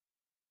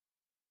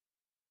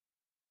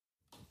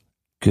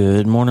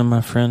Good morning,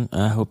 my friend.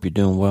 I hope you're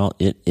doing well.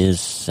 It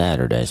is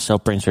Saturday,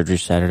 self-brain surgery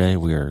Saturday.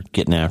 We are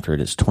getting after it.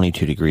 It's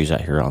 22 degrees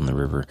out here on the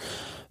river.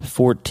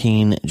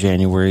 14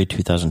 January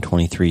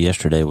 2023.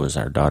 Yesterday was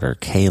our daughter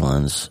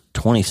Kaylin's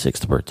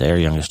 26th birthday, our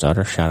youngest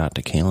daughter. Shout out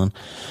to Kaylin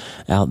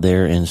out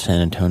there in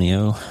San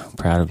Antonio.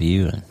 Proud of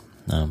you.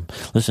 And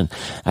listen,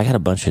 I got a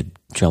bunch of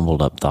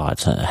jumbled up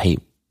thoughts. I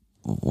hate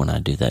when I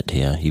do that to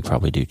you. You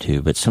probably do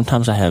too. But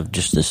sometimes I have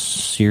just this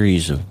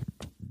series of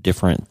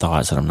different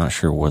thoughts that I'm not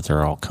sure where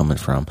they're all coming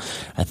from.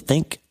 I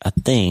think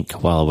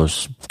while I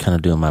was kind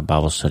of doing my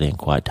Bible study in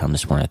quiet time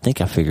this morning, I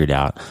think I figured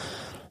out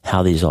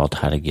how these all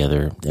tie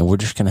together. And we're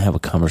just going to have a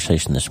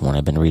conversation this morning.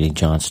 I've been reading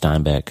John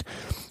Steinbeck.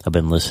 I've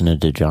been listening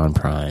to John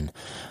Prine.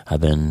 I've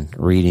been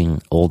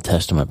reading Old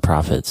Testament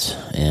prophets,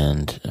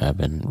 and I've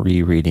been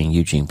rereading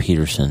Eugene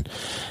Peterson,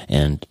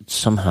 and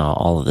somehow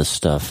all of this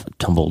stuff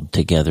tumbled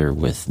together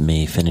with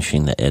me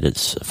finishing the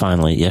edits.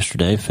 Finally,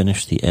 yesterday,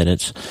 finished the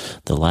edits,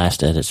 the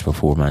last edits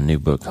before my new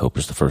book, Hope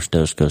is the First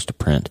Dose, goes to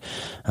print.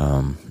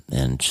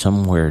 And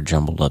somewhere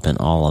jumbled up in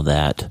all of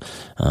that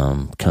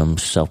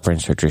comes Self-Brain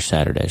Surgery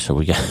Saturday. So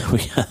we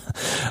got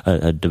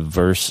a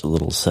diverse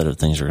little set of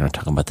things we're going to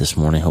talk about this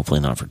morning,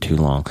 hopefully not for too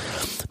long.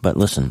 But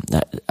listen,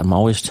 I'm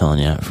always telling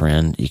you,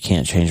 friend, you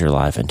can't change your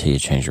life until you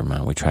change your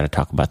mind. We try to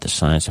talk about the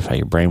science of how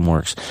your brain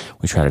works.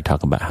 We try to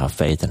talk about how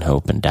faith and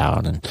hope and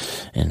doubt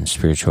and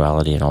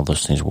spirituality and all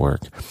those things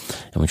work.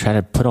 And we try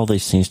to put all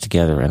these things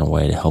together in a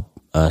way to help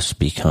us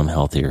become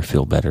healthier,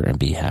 feel better, and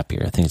be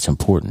happier. I think it's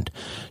important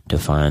to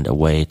find a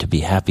way to be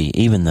happy,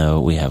 even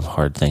though we have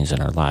hard things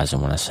in our lives.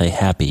 And when I say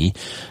happy,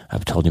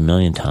 I've told you a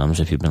million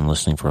times, if you've been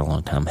listening for a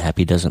long time,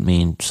 happy doesn't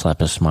mean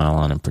slap a smile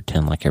on and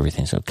pretend like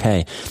everything's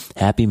okay.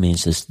 Happy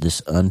means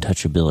this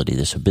untouchability,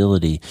 this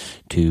ability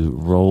to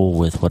roll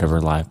with whatever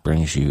life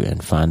brings you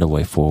and find a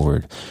way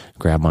forward,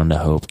 grab onto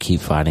hope, keep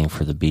fighting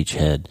for the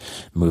beachhead,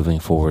 moving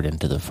forward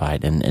into the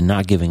fight, and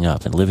not giving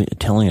up, and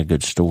telling a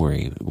good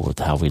story with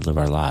how we live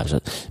our lives.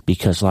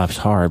 Because life's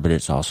hard, but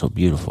it's also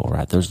beautiful,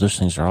 right? Those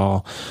things are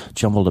all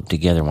jumbled up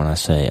together when I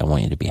say I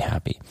want you to be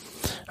happy.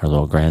 Our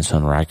little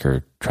grandson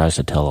Riker tries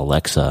to tell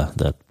Alexa,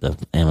 the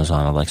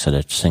Amazon Alexa,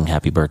 to sing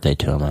happy birthday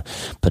to him. I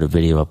put a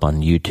video up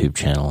on YouTube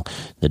channel,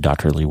 the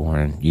Dr. Lee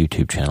Warren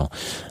YouTube channel,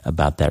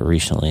 about that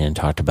recently, and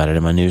talked about it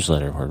in my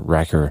newsletter, where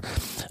Riker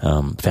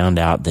found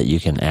out that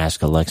you can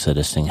ask Alexa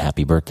to sing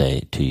happy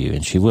birthday to you,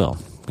 and she will.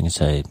 You can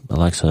say,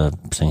 Alexa,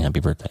 sing happy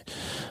birthday,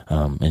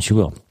 and she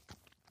will.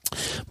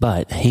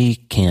 But he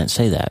can't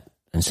say that.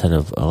 Instead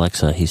of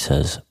Alexa, he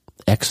says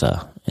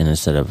Exa. And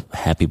instead of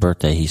happy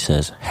birthday, he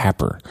says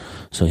happer.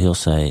 So he'll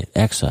say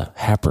Exa,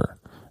 happer.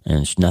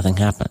 And nothing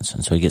happens.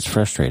 And so he gets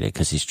frustrated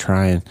because he's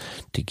trying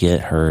to get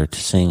her to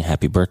sing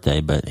happy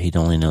birthday, but he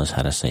only knows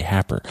how to say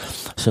happer.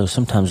 So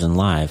sometimes in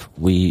life,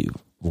 we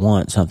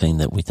want something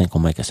that we think will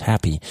make us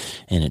happy,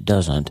 and it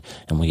doesn't,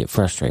 and we get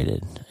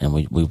frustrated, and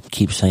we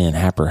keep saying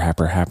happer,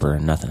 happer, happer,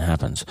 and nothing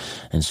happens.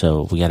 And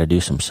so we got to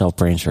do some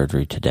self-brain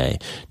surgery today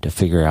to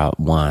figure out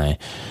why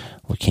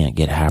we can't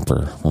get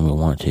happer when we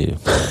want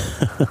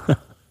to.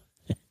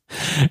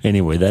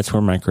 Anyway, that's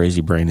where my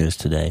crazy brain is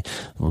today.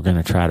 We're going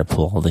to try to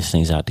pull all these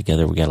things out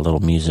together. We got a little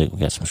music, we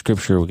got some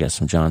scripture, we got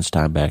some John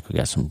Steinbeck, we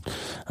got some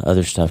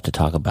other stuff to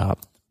talk about.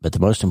 But the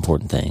most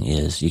important thing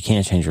is you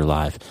can't change your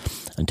life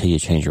until you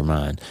change your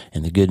mind.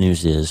 And the good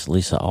news is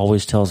Lisa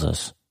always tells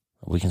us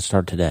we can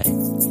start today.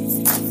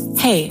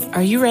 Hey,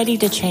 are you ready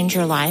to change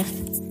your life?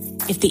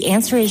 If the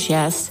answer is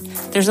yes,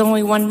 there's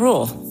only one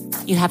rule.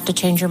 You have to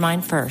change your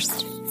mind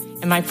first.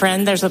 And my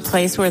friend, there's a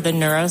place where the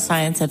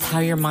neuroscience of how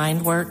your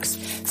mind works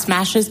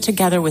smashes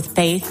together with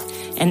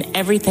faith, and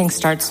everything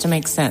starts to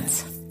make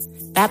sense.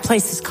 That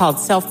place is called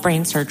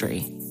self-brain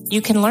surgery.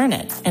 You can learn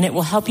it, and it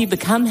will help you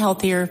become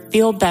healthier,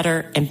 feel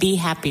better, and be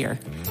happier.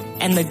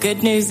 And the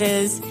good news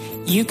is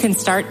you can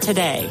start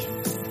today.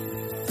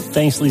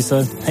 Thanks,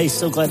 Lisa. Hey,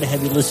 so glad to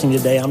have you listening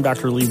today. I'm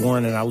Dr. Lee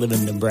Warren, and I live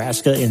in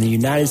Nebraska in the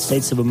United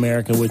States of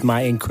America with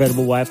my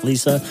incredible wife,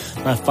 Lisa,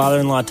 my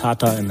father-in-law,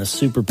 Tata, and the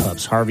super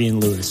pups, Harvey and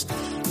Lewis.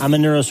 I'm a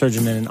neurosurgeon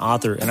and an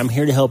author, and I'm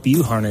here to help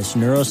you harness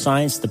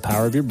neuroscience, the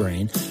power of your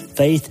brain,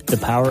 faith, the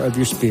power of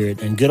your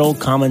spirit, and good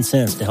old common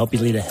sense to help you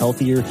lead a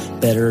healthier,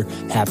 better,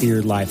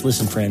 happier life.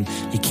 Listen, friend,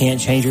 you can't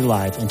change your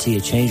life until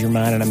you change your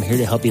mind, and I'm here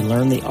to help you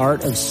learn the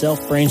art of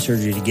self-brain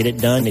surgery to get it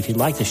done. If you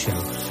like the show,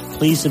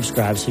 please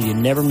subscribe so you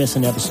never miss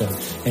an episode,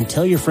 and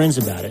tell your friends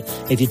about it.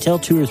 If you tell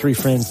 2 or 3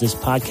 friends this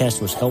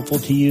podcast was helpful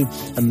to you,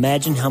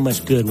 imagine how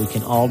much good we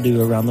can all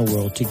do around the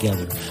world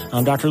together.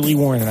 I'm Dr. Lee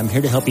Warren, and I'm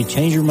here to help you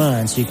change your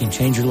mind so you can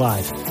change your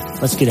life.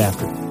 Let's get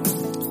after it.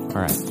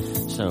 All right.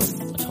 So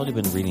I told you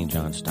I've been reading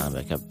John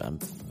Steinbeck. I'm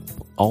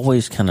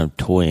always kind of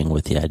toying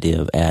with the idea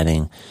of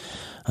adding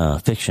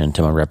fiction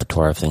to my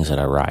repertoire of things that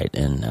I write.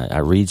 And I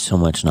read so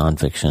much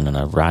nonfiction, and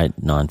I write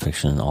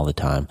nonfiction all the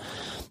time,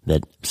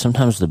 that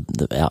sometimes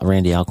the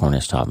Randy Alcorn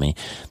has taught me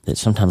that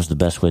sometimes the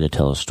best way to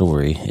tell a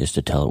story is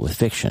to tell it with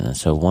fiction. And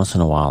so once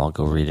in a while I'll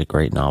go read a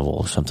great novel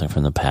or something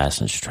from the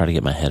past and just try to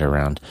get my head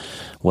around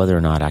whether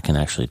or not I can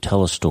actually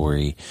tell a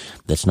story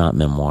that's not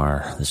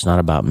memoir, that's not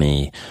about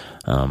me,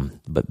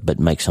 but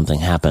make something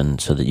happen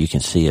so that you can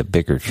see a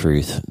bigger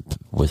truth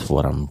with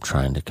what I'm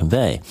trying to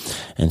convey.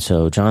 And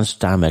so John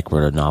Steinbeck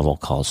wrote a novel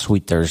called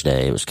Sweet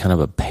Thursday. It was kind of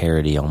a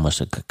parody,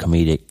 almost a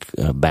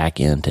comedic back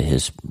end to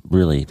his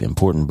really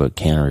important book,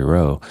 Cannery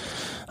Row.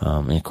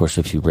 And of course,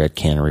 if you read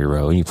Cannery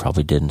Row, you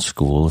probably did in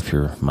school. If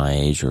you're my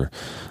age or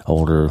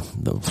older,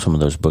 some of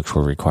those books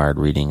were required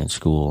reading in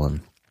school. And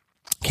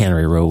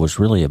Cannery Row was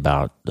really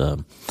about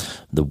the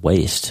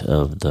waste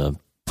of the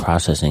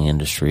processing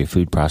industry,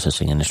 food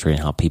processing industry,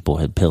 and how people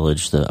had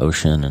pillaged the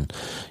ocean and,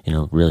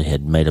 really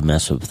had made a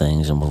mess of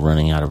things and were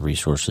running out of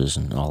resources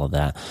and all of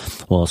that.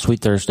 Well, Sweet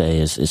Thursday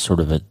is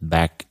sort of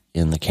back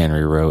in the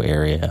Cannery Row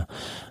area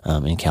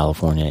in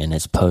California, and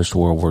it's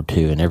post-World War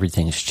II, and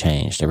everything's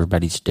changed.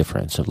 Everybody's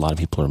different. So a lot of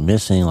people are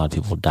missing. A lot of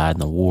people died in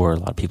the war. A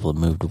lot of people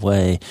have moved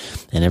away,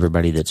 and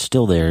everybody that's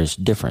still there is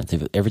different.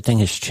 Everything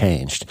has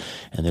changed.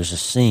 And there's a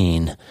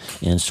scene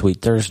in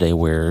Sweet Thursday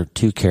where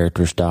two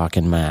characters, Doc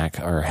and Mac,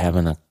 are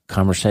having a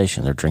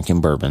conversation. They're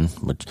drinking bourbon,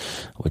 which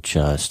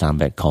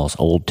Steinbeck calls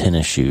Old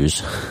Tennis Shoes,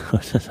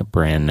 which is a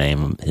brand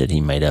name that he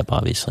made up,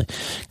 obviously,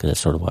 because that's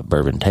sort of what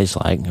bourbon tastes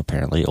like,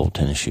 apparently, Old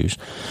Tennis Shoes.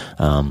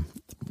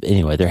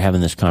 Anyway, they're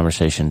having this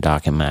conversation,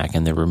 Doc and Mac,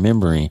 and they're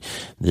remembering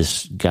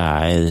this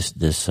guy,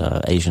 this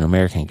Asian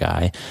American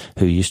guy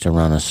who used to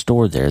run a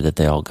store there that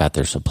they all got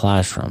their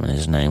supplies from, and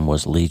his name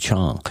was Lee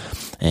Chong.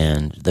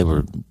 And they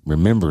were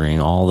remembering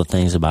all the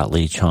things about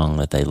Lee Chong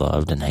that they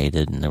loved and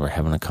hated, and they were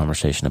having a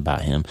conversation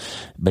about him,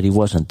 but he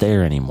wasn't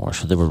there anymore.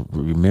 So they were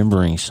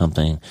remembering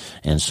something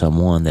and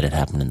someone that had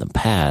happened in the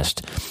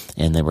past,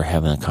 and they were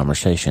having a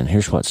conversation.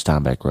 Here's what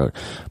Steinbeck wrote.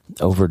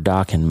 Over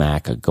Doc and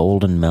Mac, a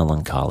golden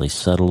melancholy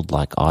settled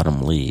like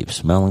autumn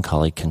leaves,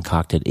 melancholy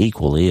concocted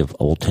equally of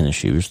old tennis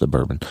shoes, the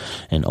bourbon,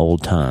 and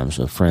old times,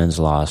 of friends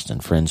lost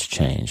and friends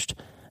changed.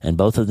 And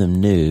both of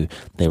them knew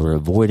they were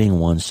avoiding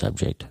one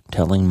subject,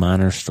 telling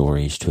minor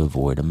stories to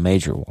avoid a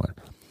major one.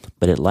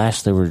 But at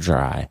last they were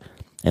dry,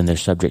 and their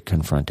subject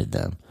confronted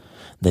them.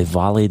 They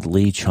volleyed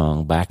Lee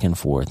Chong back and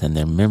forth, and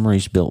their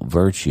memories built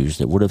virtues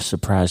that would have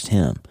surprised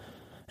him.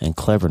 And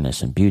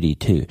cleverness and beauty,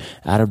 too.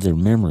 Out of their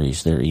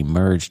memories there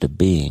emerged a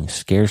being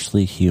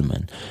scarcely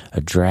human, a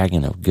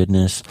dragon of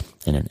goodness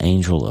and an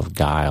angel of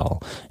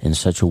guile. In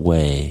such a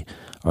way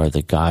are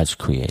the gods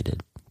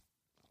created.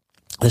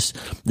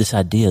 This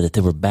idea that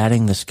they were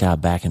batting this guy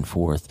back and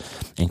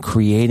forth and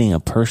creating a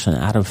person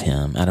out of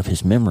him, out of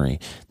his memory,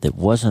 that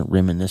wasn't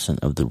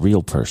reminiscent of the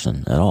real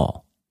person at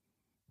all.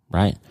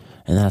 Right?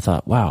 And then I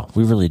thought, wow,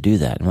 we really do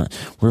that.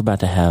 We're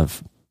about to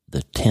have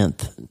the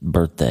 10th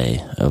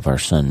birthday of our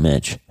son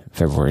Mitch,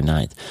 February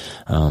 9th.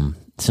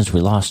 Since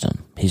we lost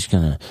him,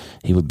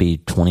 he would be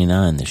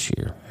 29 this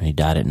year. He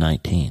died at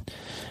 19.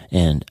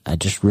 And I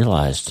just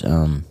realized,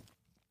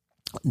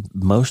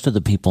 most of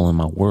the people in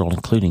my world,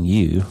 including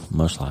you,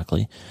 most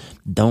likely,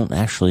 don't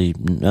actually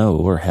know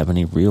or have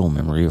any real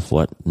memory of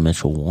what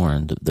Mitchell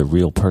Warren, the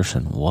real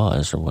person,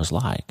 was or was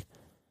like.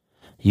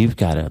 You've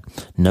got a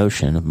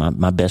notion of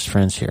my best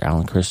friends here,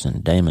 Alan, Kristen,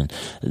 Damon,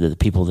 the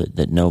people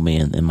that know me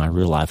in my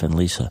real life, and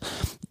Lisa,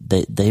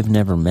 they've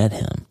never met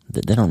him.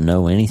 They don't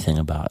know anything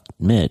about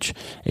Mitch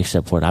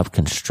except what I've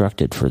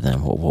constructed for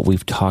them, what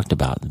we've talked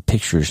about, the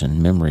pictures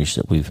and memories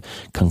that we've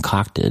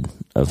concocted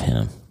of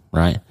him,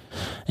 right?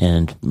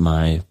 And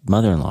my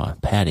mother-in-law,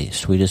 Patty,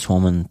 sweetest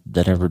woman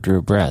that ever drew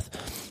a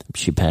breath,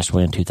 she passed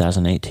away in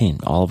 2018.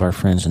 All of our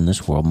friends in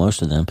this world,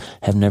 most of them,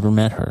 have never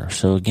met her.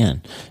 So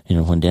again,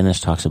 when Dennis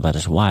talks about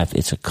his wife,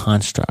 it's a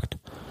construct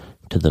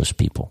to those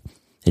people.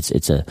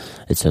 It's a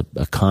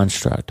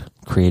construct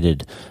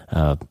created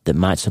that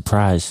might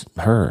surprise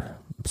her.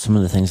 Some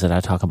of the things that I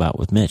talk about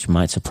with Mitch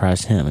might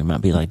surprise him. He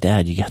might be like,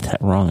 Dad, you got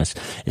that wrong.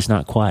 It's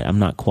not quite. I'm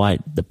not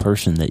quite the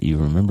person that you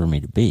remember me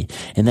to be,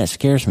 and that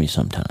scares me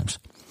sometimes.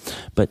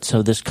 But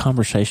so this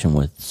conversation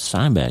with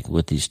Steinbeck,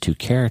 with these two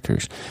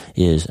characters,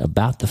 is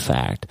about the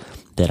fact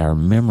that our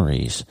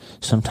memories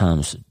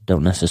sometimes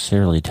don't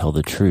necessarily tell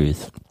the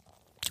truth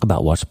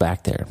about what's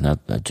back there. Now,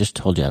 I just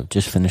told you, I've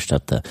just finished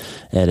up the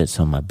edits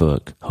on my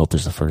book, Hope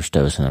is the First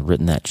Dose, and I've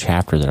written that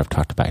chapter that I've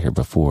talked about here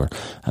before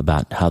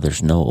about how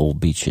there's no old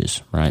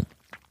beaches, right?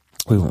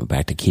 We went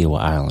back to Kiowa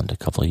Island a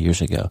couple of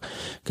years ago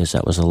because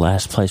that was the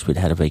last place we'd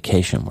had a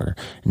vacation where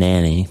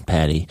Nanny,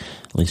 Patty,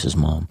 Lisa's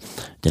mom,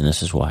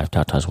 Dennis's wife,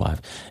 Tata's wife,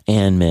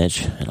 and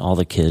Mitch and all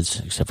the kids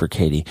except for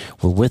Katie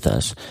were with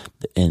us,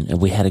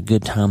 and we had a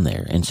good time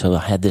there. And so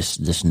I had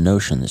this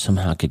notion that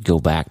somehow I could go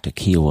back to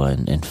Kiowa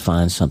and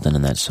find something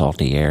in that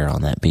salty air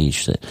on that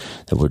beach that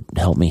would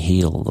help me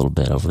heal a little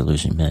bit over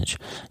losing Mitch.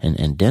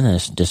 And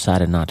Dennis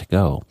decided not to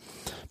go,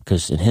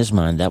 because in his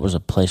mind, that was a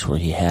place where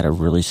he had a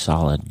really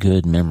solid,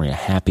 good memory, a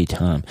happy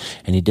time,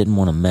 and he didn't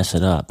want to mess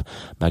it up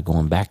by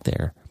going back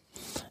there.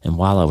 And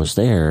while I was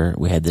there,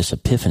 we had this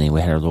epiphany.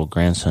 We had our little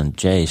grandson,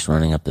 Jace,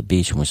 running up the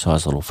beach, and we saw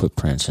his little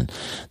footprints, and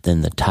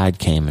then the tide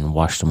came and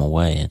washed them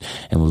away,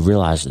 and we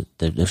realized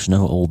that there's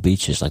no old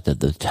beaches. Like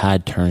the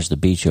tide turns the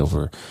beach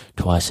over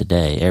twice a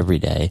day, every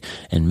day,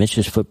 and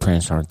Mitch's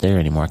footprints aren't there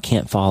anymore. I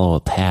can't follow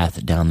a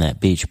path down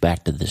that beach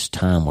back to this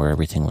time where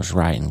everything was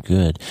right and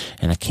good,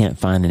 and I can't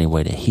find any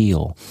way to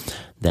heal.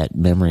 that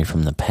memory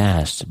from the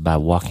past by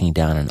walking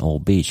down an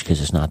old beach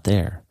because it's not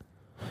there.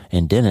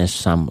 And Dennis,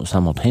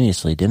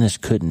 simultaneously, Dennis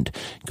couldn't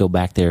go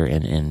back there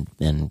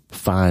and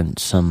find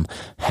some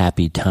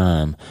happy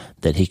time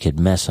that he could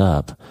mess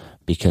up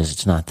because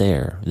it's not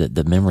there.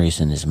 The memory's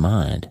in his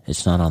mind.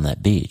 It's not on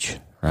that beach,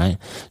 right?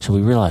 So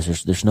we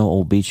realize there's no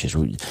old beaches.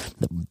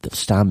 The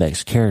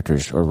Steinbeck's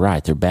characters are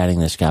right. They're batting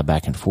this guy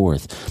back and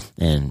forth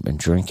and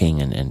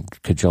drinking and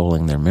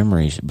cajoling their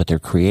memories, but they're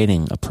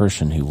creating a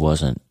person who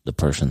wasn't the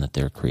person that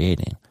they're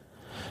creating.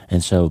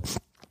 And so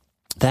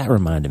that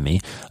reminded me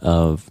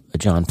of a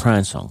John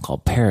Prine song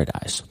called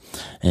Paradise.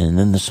 And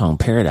then the song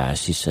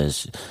Paradise, he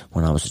says,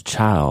 when I was a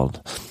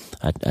child,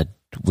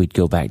 we'd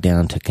go back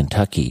down to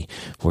Kentucky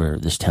where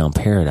this town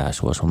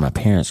Paradise was, where my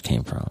parents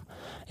came from.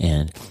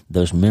 And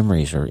those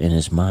memories are in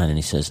his mind. And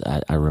he says,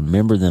 I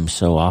remember them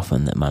so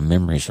often that my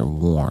memories are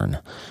worn.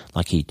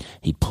 Like he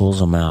pulls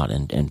them out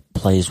and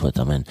plays with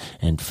them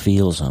and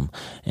feels them.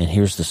 And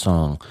here's the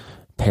song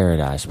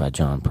Paradise by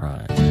John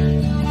Prine.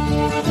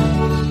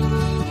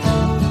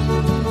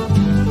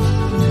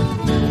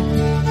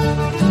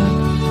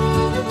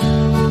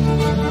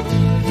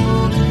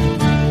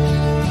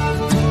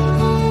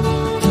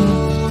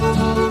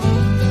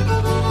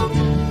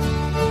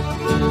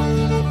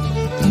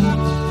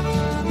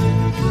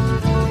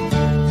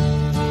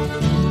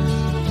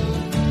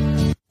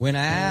 When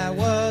I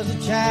was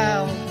a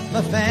child,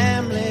 my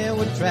family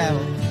would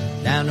travel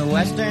down to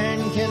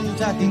western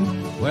Kentucky,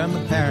 where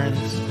my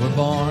parents were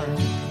born.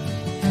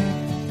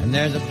 And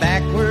there's a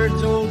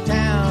backwards old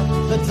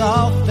town that's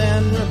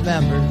often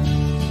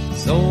remembered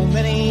so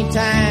many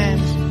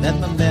times that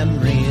my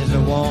memories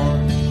are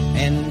worn.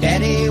 And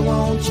Daddy,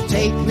 won't you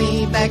take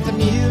me back to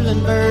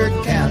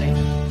Muhlenberg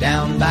County,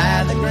 down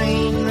by the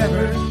Green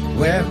River,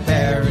 where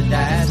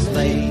paradise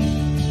lay.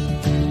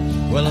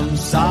 Well, I'm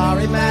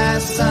sorry, my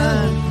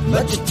son,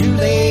 but you're too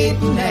late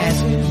in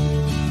asking.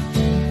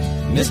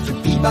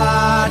 Mr.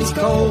 Peabody's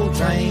coal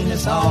train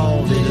has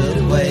hauled it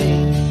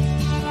away.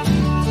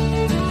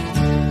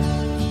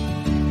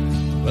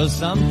 Well,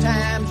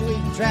 sometimes we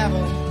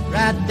travel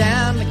right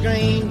down the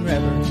Green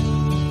River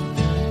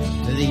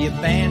to the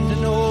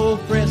abandoned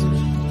old prison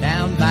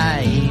down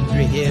by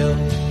Adrie Hill,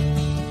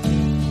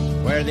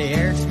 where the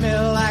air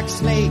smelled like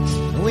snakes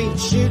and we'd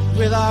shoot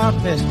with our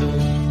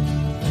pistols.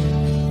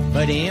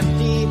 But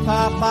empty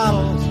pop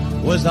bottles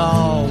was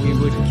all we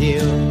would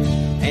kill.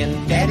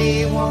 And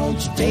Daddy,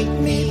 won't you take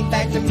me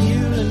back to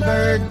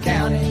Muhlenberg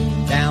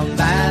County, down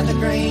by the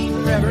Green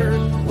River,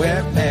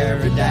 where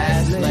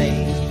paradise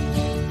lay.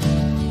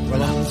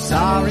 Well, I'm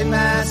sorry,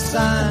 my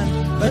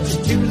son, but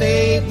you're too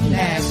late in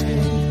asking.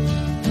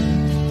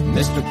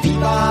 Mr.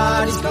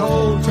 Peabody's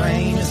coal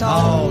train has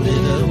hauled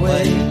it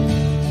away.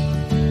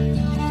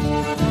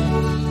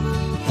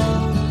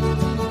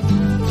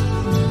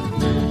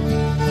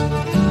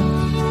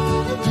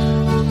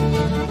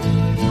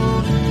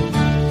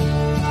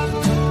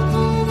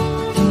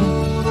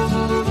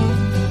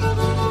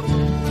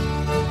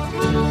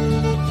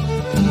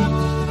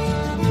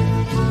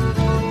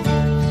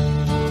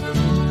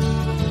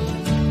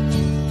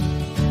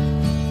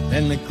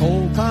 Then the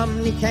coal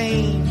company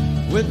came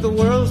with the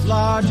world's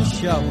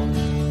largest shovel,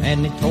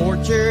 and they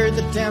tortured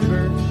the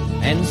timber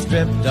and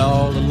stripped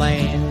all the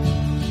land.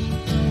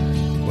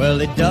 Well,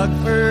 they dug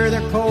for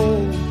their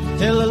coal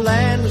till the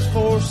land was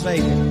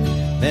forsaken.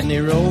 Then they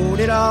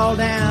wrote it all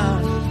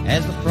down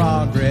as the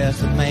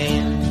progress of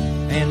man.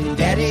 And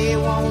Daddy,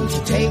 won't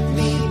you take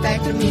me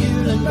back to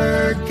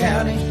Muhlenberg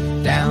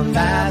County, down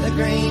by the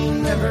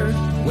Green River,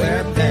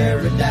 where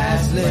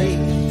paradise lay.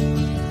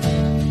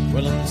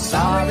 Well, I'm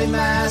sorry,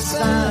 my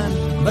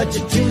son, but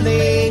you're too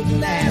late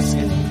in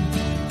asking.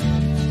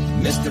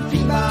 Mr.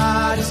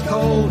 Peabody's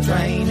coal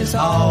train has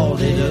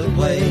hauled it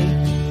away.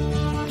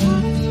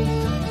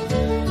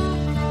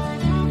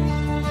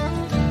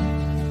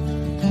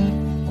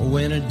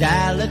 When I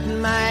die, let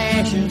my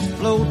ashes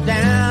float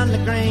down the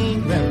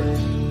Green River.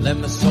 Let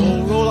my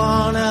soul roll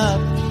on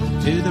up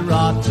to the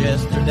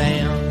Rochester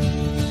Dam.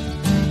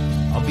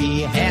 I'll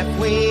be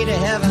halfway to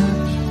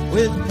heaven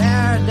with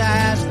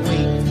paradise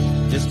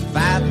waiting, just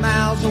 5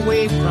 miles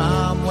away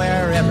from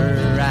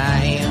wherever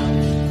I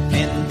am.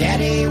 And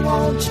Daddy,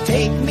 won't you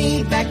take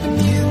me back to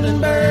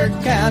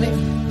Muhlenberg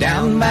County,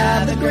 down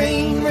by the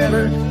Green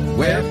River,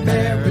 where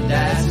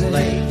paradise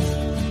lays.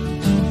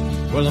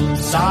 Well, I'm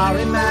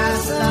sorry, my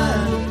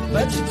son,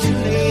 but you're too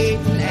late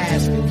in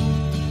asking.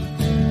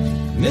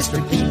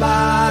 Mr.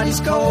 Peabody's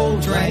coal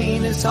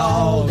train has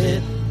hauled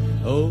it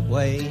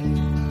away.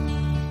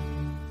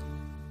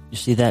 You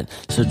see that?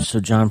 So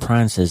John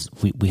Prine says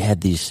we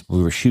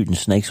were shooting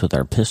snakes with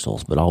our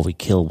pistols, but all we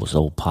killed was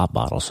old pop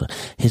bottles. So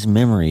his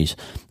memories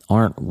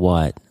aren't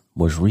what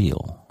was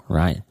real,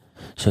 right?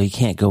 So he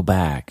can't go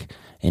back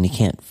and he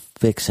can't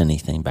fix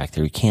anything back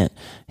there. He can't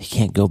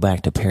go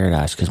back to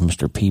paradise because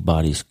Mr.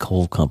 Peabody's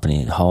coal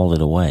company hauled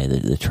it away.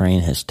 The train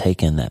has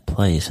taken that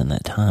place and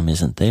that time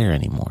isn't there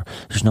anymore.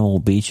 There's no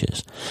old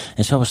beaches.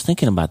 And so I was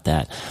thinking about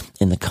that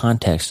in the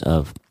context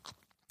of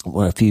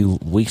a few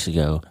weeks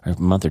ago, or a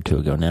month or two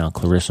ago now,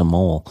 Clarissa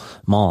Mall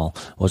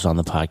was on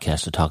the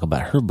podcast to talk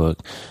about her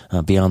book,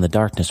 Beyond the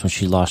Darkness, when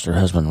she lost her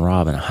husband,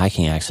 Rob, in a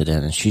hiking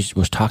accident. And she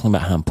was talking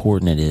about how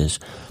important it is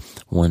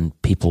when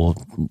people,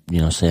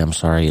 say, I'm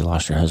sorry you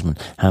lost your husband,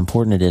 how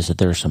important it is that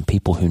there are some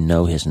people who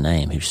know his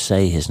name, who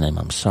say his name.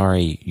 I'm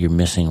sorry you're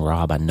missing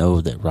Rob. I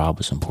know that Rob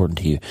was important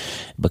to you,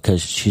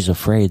 because she's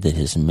afraid that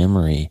his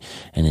memory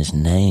and his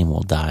name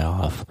will die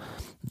off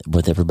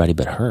with everybody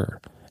but her.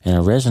 And I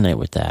resonate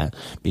with that,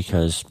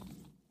 because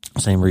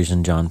same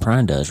reason John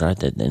Prine does,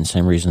 right? And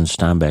same reason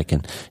Steinbeck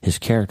and his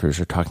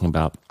characters are talking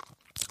about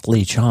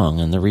Lee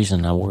Chong. And the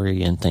reason I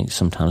worry and think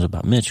sometimes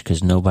about Mitch,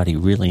 because nobody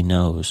really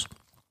knows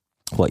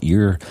what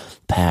your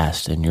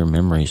past and your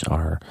memories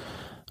are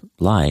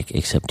like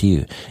except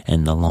you.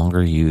 And the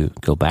longer you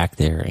go back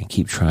there and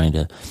keep trying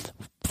to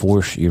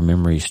force your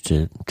memories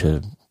to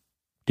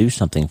do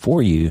something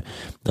for you,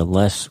 the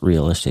less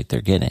realistic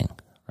they're getting.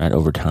 Right,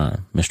 over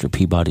time, Mr.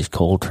 Peabody's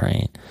coal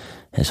train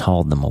has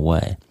hauled them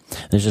away.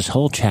 There's this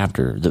whole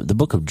chapter, the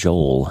book of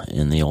Joel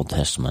in the Old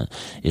Testament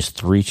is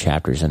 3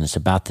 chapters, and it's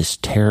about this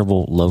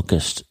terrible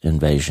locust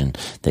invasion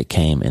that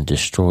came and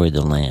destroyed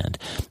the land,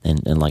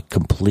 and like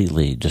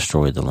completely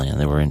destroyed the land.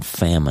 They were in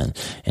famine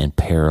and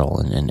peril,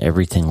 and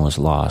everything was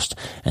lost,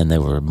 and they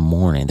were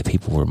mourning. The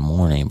people were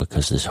mourning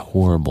because this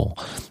horrible,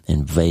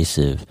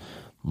 invasive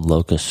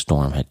locust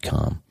storm had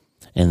come.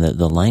 And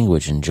the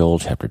language in Joel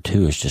chapter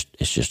 2 is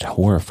just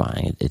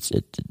horrifying.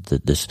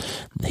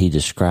 He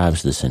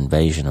describes this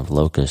invasion of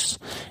locusts,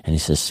 and he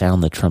says,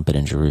 "Sound the trumpet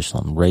in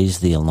Jerusalem, raise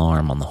the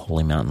alarm on the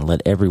holy mountain,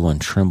 let everyone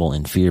tremble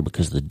in fear,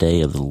 because the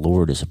day of the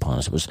Lord is upon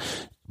us." It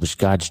was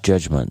God's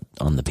judgment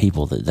on the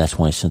people. That's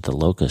why he sent the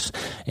locusts,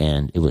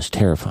 and it was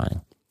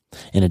terrifying.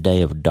 In a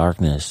day of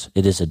darkness,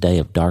 it is a day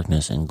of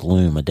darkness and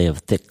gloom, a day of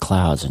thick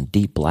clouds and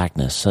deep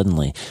blackness.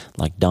 Suddenly,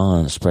 like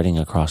dawn spreading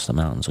across the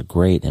mountains, a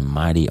great and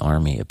mighty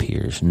army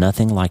appears.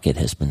 Nothing like it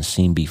has been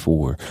seen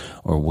before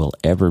or will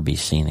ever be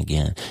seen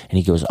again. And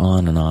he goes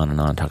on and on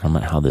and on, talking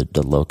about how the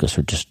locusts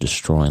are just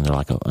destroying. They're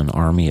like an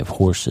army of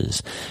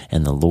horses,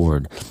 and the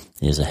Lord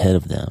is ahead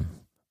of them.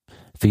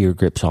 Fear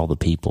grips all the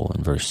people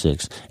in verse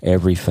 6.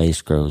 Every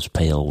face grows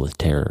pale with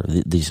terror.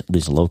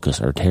 These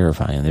locusts are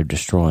terrifying. They're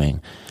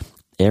destroying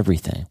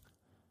everything.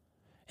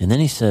 And then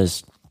he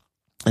says,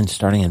 and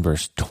starting in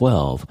verse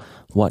 12,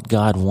 what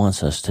God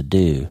wants us to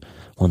do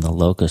when the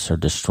locusts are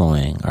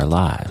destroying our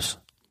lives.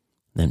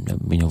 Then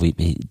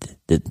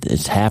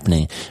it's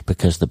happening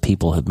because the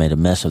people have made a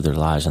mess of their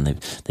lives, and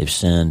they've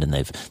sinned, and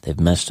they've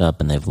messed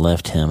up, and they've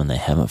left him, and they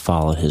haven't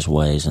followed his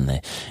ways, and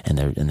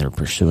they're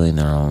pursuing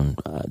their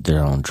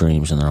own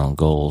dreams and their own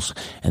goals,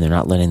 and they're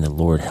not letting the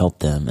Lord help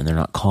them, and they're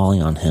not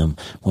calling on him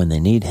when they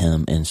need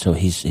him. And so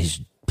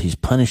he's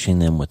punishing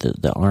them with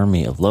the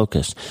army of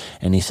locusts.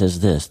 And he says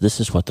this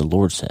is what the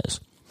Lord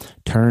says: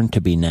 "Turn to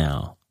me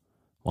now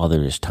while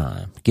there is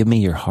time. Give me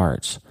your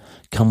hearts.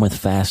 Come with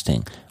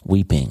fasting,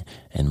 weeping,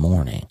 and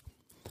mourning."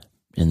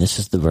 And this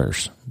is the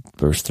verse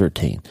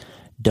 13.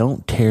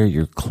 "Don't tear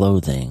your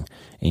clothing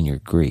in your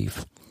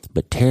grief,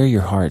 but tear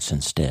your hearts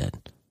instead.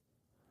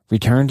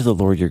 Return to the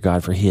Lord your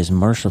God, for he is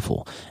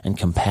merciful and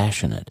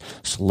compassionate,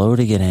 slow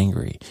to get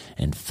angry,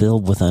 and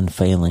filled with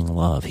unfailing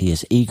love. He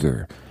is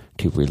eager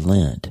to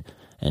relent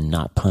and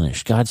not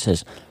punish." God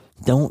says,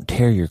 don't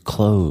tear your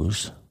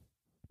clothes,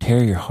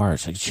 tear your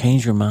hearts. Like,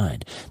 change your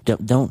mind.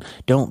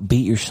 Don't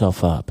beat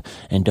yourself up,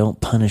 and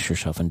don't punish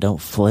yourself, and don't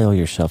flail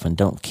yourself, and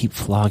don't keep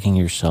flogging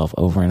yourself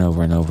over and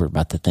over and over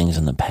about the things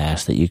in the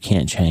past that you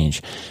can't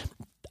change.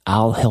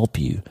 I'll help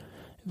you.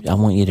 I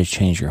want you to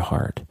change your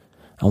heart.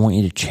 I want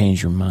you to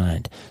change your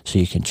mind so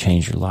you can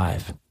change your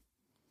life.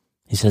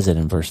 He says it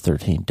in verse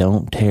 13.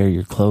 Don't tear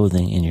your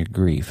clothing in your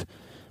grief,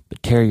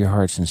 but tear your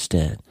hearts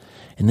instead.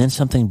 And then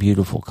something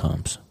beautiful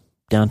comes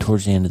down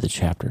towards the end of the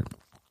chapter.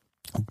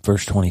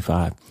 Verse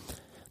 25,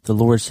 the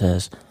Lord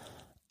says,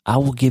 "I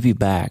will give you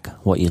back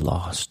what you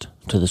lost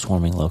to the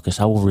swarming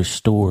locusts. I will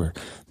restore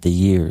the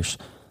years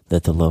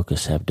that the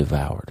locusts have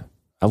devoured.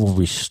 I will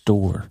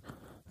restore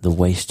the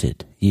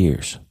wasted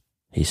years,"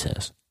 he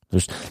says.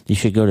 You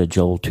should go to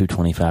Joel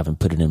 2:25 and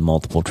put it in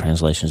multiple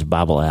translations,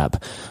 Bible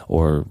app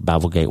or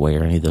Bible Gateway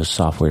or any of those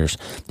softwares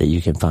that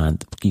you can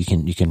find. You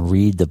can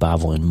read the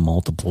Bible in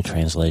multiple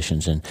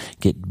translations and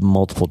get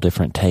multiple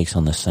different takes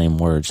on the same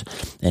words.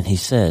 And he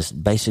says,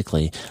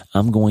 basically,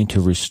 I'm going to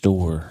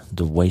restore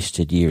the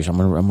wasted years. I'm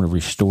going to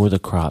restore the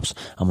crops.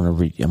 I'm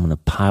going to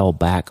pile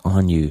back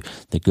on you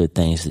the good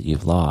things that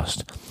you've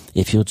lost.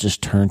 If you'll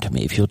just turn to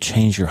me, if you'll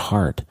change your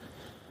heart,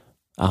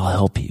 I'll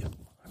help you.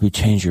 If you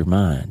change your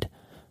mind,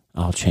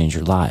 I'll change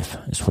your life.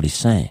 That's what he's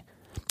saying.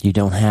 You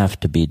don't have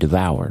to be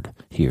devoured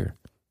here.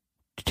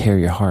 To tear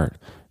your heart,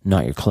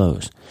 not your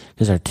clothes.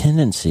 Because our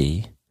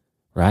tendency,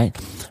 right?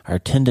 Our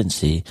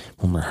tendency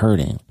when we're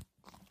hurting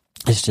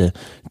is to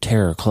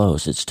tear our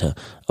clothes. It's to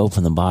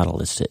open the bottle.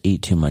 It's to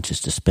eat too much.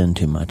 It's to spend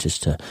too much. It's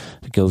to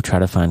go try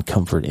to find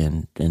comfort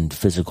in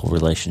physical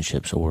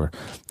relationships or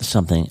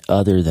something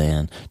other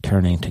than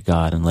turning to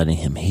God and letting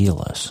him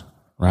heal us,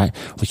 right?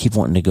 We keep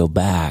wanting to go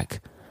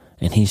back.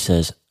 And he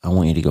says, I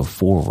want you to go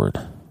forward.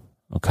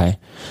 Okay?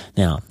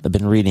 Now, I've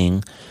been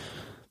reading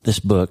this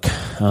book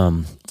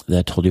that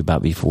I told you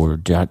about before,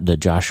 the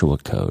Joshua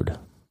Code.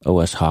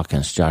 O.S.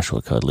 Hawkins'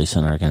 Joshua Code. Lisa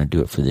and I are going to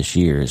do it for this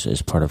year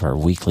as part of our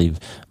weekly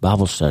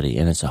Bible study.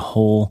 And it's a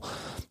whole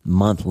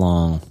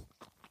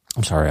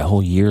a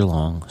whole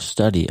year-long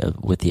study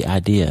with the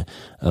idea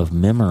of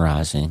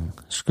memorizing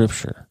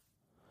Scripture.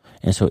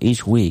 And so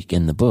each week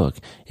in the book,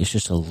 it's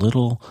just a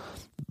little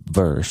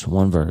verse,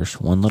 one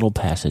little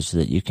passage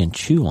that you can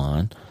chew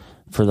on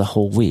for the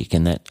whole week.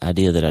 And that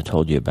idea that I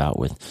told you about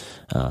with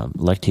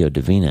Lectio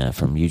Divina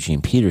from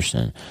Eugene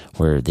Peterson,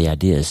 where the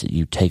idea is that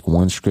you take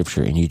one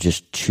scripture and you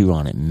just chew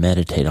on it,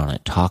 meditate on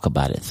it, talk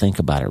about it, think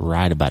about it,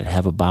 write about it,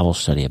 have a Bible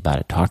study about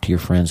it, talk to your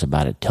friends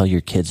about it, tell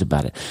your kids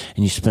about it,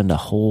 and you spend a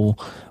whole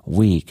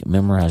week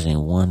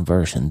memorizing one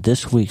verse. And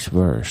this week's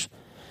verse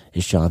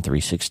is John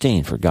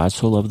 3:16. For God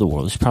so loved the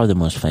world. It's probably the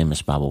most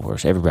famous Bible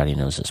verse. Everybody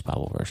knows this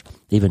Bible verse,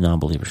 even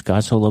non-believers.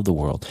 God so loved the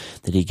world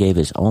that he gave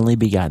his only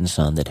begotten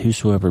Son, that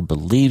whosoever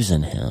believes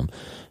in him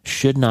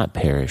should not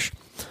perish,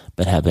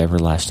 but have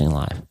everlasting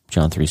life.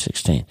 John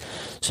 3:16.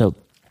 So,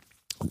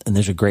 and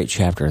there's a great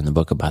chapter in the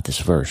book about this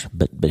verse,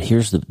 but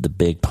here's the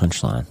big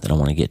punchline that I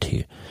want to get to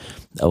you.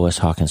 O.S.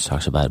 Hawkins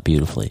talks about it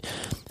beautifully,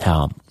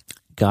 how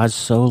God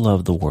so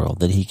loved the world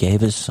that he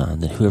gave his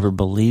Son, that whoever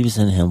believes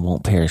in him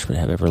won't perish but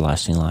have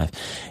everlasting life.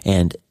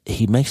 And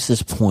he makes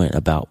this point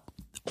about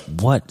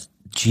what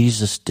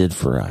Jesus did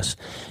for us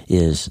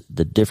is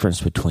the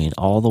difference between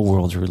all the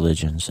world's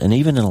religions, and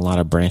even in a lot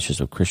of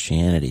branches of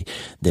Christianity,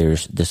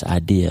 there's this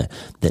idea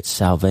that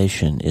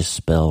salvation is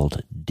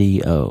spelled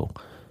D-O.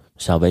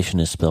 Salvation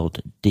is spelled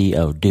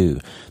D-O, do.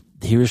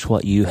 Here's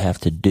what you have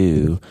to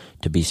do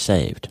to be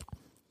saved.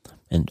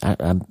 And I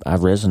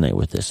resonate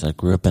with this. I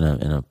grew up in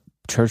a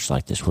church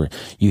like this where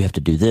you have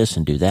to do this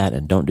and do that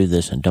and don't do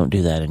this and don't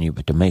do that, and you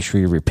have to make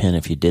sure you repent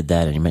if you did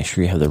that, and you make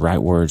sure you have the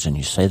right words and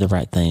you say the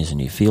right things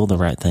and you feel the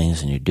right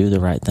things and you do the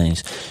right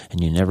things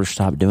and you never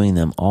stop doing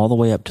them all the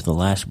way up to the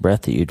last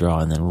breath that you draw,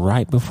 and then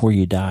right before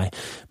you die,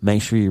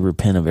 make sure you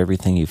repent of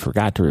everything you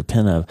forgot to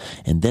repent of,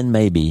 and then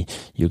maybe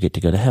you'll get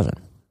to go to heaven,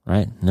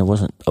 right? And it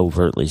wasn't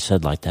overtly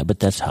said like that, but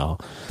that's how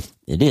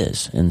it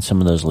is in some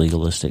of those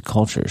legalistic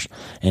cultures.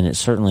 And it's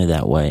certainly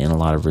that way in a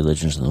lot of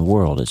religions in the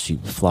world. It's you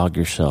flog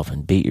yourself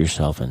and beat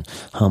yourself and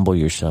humble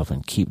yourself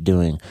and keep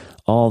doing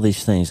all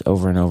these things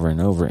over and over and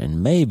over.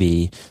 And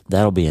maybe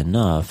that'll be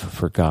enough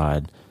for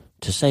God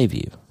to save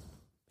you.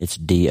 It's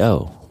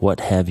D-O. What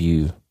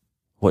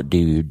do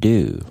you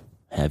do?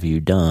 Have you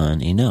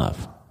done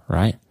enough?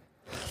 Right?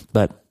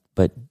 But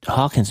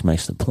Hawkins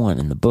makes the point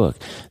in the book,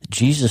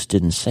 Jesus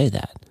didn't say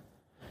that.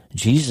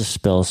 Jesus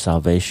spells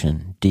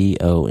salvation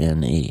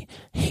D-O-N-E.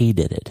 He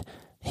did it.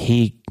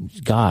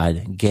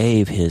 God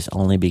gave his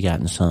only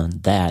begotten Son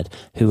that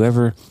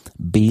whoever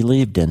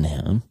believed in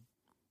him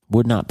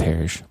would not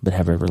perish, but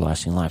have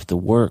everlasting life. The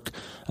work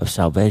of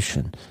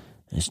salvation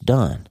is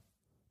done.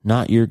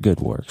 Not your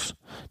good works,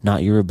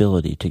 not your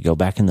ability to go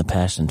back in the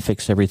past and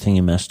fix everything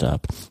you messed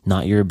up,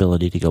 not your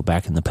ability to go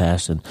back in the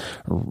past and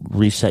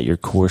reset your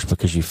course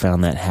because you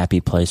found that happy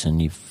place and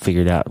you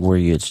figured out where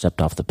you had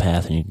stepped off the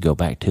path and you can go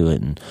back to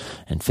it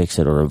and fix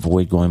it, or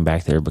avoid going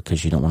back there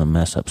because you don't want to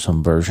mess up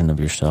some version of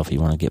yourself. You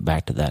want to get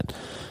back to that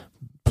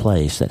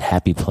place, that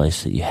happy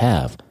place that you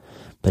have.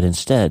 But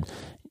instead,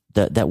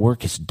 that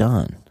work is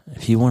done.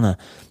 If you want to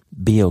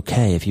be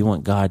okay, if you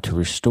want God to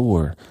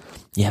restore,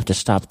 you have to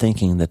stop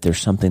thinking that there's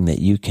something that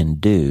you can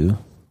do.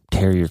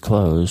 Tear your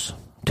clothes,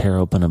 tear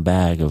open a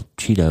bag of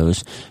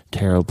Cheetos,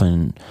 tear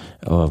open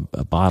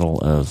a bottle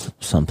of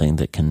something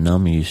that can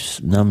numb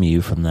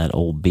you from that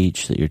old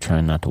beach that you're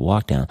trying not to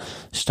walk down.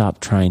 Stop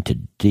trying to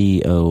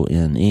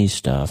D-O-N-E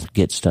stuff,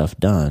 get stuff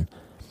done,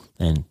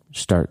 and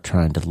start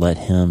trying to let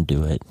him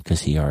do it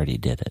because he already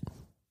did it.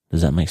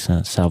 Does that make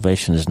sense?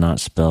 Salvation is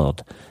not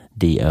spelled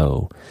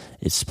D-O.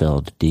 It's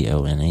spelled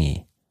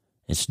D-O-N-E.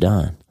 It's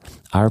done.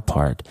 Our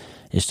part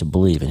is to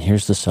believe. And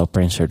here's the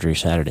self-brain surgery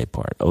Saturday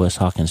part. O.S.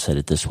 Hawkins said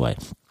it this way.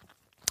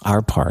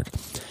 Our part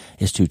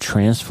is to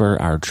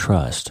transfer our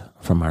trust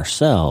from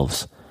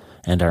ourselves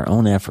and our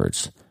own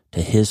efforts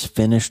to his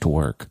finished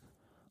work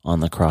on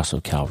the cross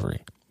of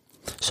Calvary.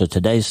 So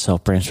today's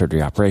self-brain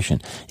surgery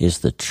operation is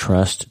the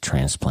trust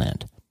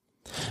transplant.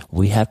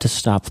 We have to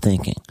stop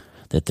thinking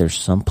that there's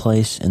some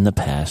place in the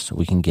past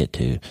we can get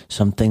to,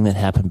 something that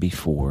happened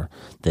before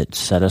that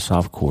set us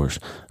off course,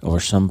 or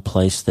some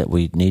place that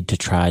we need to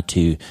try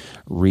to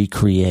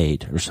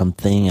recreate, or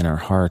something in our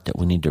heart that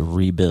we need to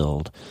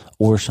rebuild,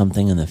 or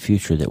something in the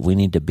future that we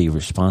need to be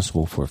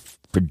responsible for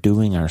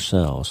doing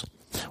ourselves.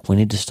 We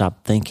need to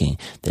stop thinking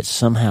that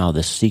somehow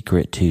the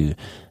secret to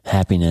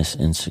happiness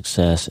and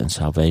success and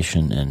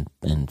salvation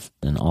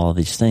and all of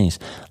these things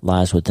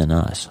lies within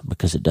us,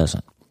 because it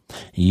doesn't.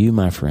 You,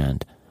 my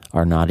friend,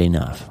 are not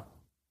enough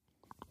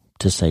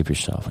to save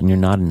yourself, and you're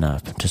not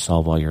enough to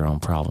solve all your own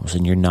problems,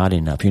 and you're not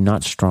enough. You're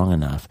not strong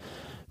enough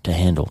to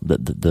handle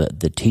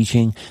the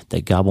teaching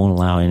that God won't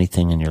allow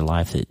anything in your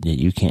life that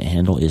you can't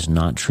handle is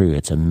not true.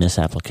 It's a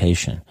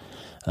misapplication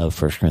of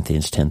 1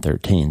 Corinthians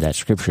 10:13. That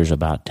scripture is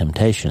about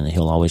temptation, that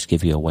he'll always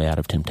give you a way out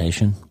of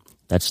temptation.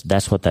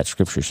 That's what that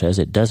scripture says.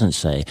 It doesn't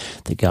say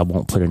that God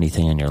won't put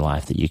anything in your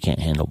life that you can't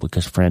handle,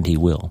 because, friend, he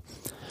will.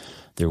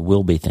 There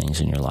will be things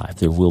in your life.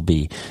 There will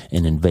be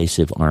an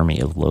invasive army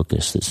of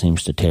locusts that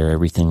seems to tear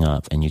everything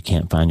up, and you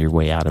can't find your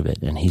way out of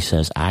it. And he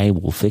says, I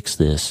will fix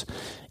this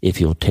if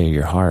you'll tear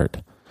your heart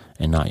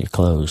and not your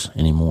clothes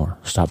anymore.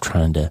 Stop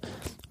trying to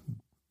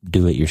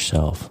do it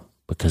yourself,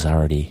 because I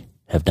already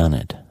have done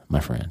it, my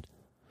friend.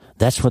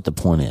 That's what the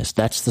point is.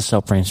 That's the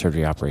self-brain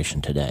surgery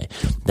operation today.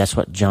 That's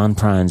what John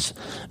Prine's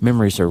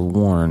memories are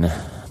worn,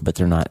 but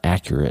they're not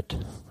accurate,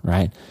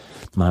 right?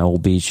 My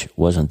old beach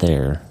wasn't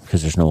there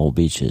because there's no old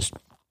beaches.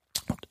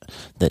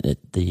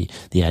 The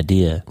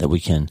idea that we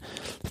can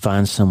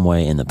find some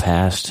way in the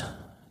past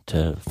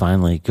to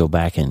finally go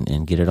back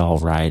and get it all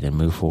right and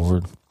move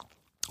forward,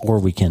 or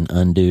we can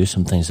undo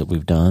some things that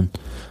we've done,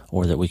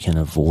 or that we can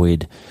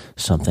avoid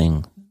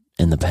something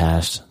in the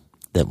past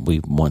that we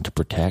want to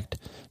protect.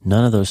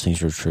 None of those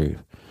things are true.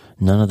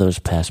 None of those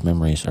past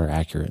memories are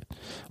accurate.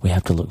 We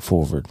have to look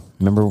forward.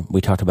 Remember, we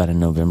talked about in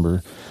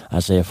November,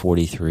 Isaiah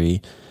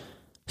 43,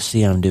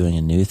 see, I'm doing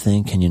a new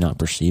thing. Can you not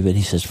perceive it?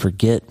 He says,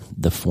 forget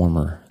the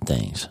former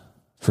things.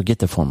 Forget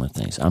the former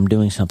things. I'm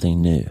doing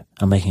something new.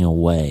 I'm making a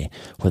way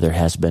where there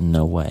has been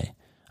no way.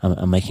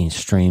 I'm making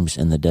streams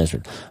in the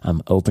desert.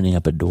 I'm opening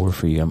up a door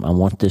for you. I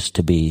want this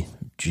to be,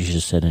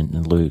 Jesus said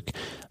in Luke,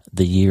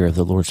 the year of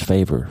the Lord's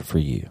favor for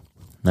you.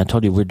 And I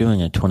told you we're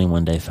doing a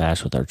 21-day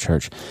fast with our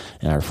church,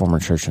 our former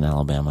church in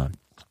Alabama.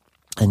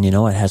 And you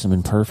know, it hasn't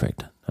been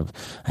perfect.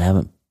 I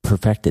haven't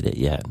perfected it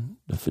yet.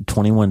 A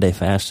 21-day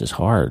fast is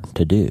hard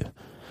to do.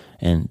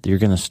 And you're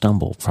going to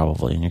stumble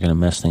probably, and you're going to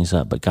mess things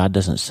up. But God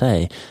doesn't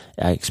say,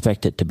 I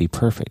expect it to be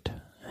perfect.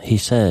 He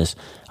says,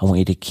 I want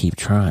you to keep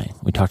trying.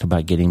 We talked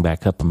about getting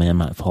back up. A man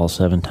might fall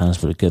 7 times,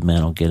 but a good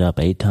man will get up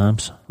 8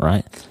 times,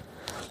 right?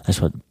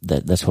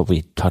 That's what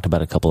we talked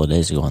about a couple of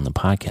days ago on the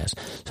podcast.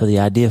 So the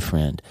idea,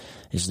 friend,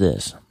 is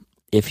this.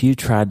 If you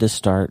tried to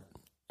start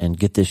and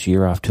get this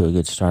year off to a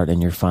good start,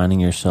 and you're finding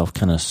yourself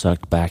kind of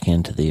sucked back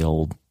into the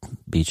old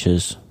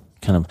beaches,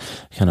 kind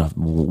of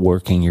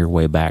working your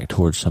way back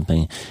towards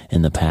something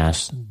in the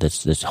past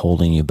that's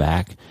holding you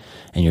back,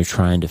 and you're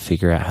trying to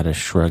figure out how to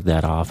shrug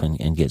that off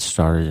and get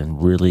started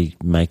and really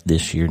make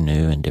this year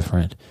new and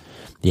different,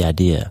 the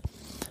idea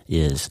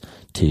is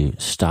to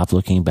stop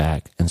looking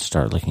back and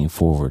start looking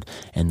forward.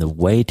 And the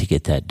way to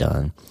get that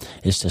done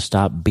is to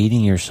stop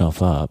beating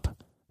yourself up,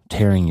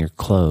 tearing your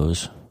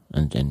clothes,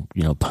 and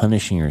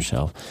punishing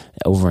yourself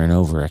over and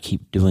over. I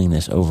keep doing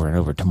this over and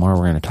over. Tomorrow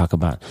we're going to talk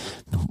about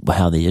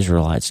how the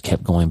Israelites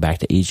kept going back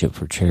to Egypt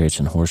for chariots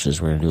and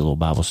horses. We're going to do a little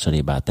Bible study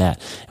about that.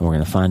 And we're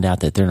going to find out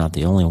that they're not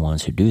the only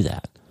ones who do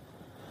that.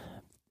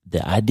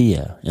 The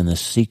idea and the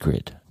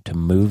secret to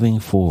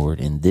moving forward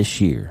in this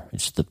year,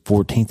 it's the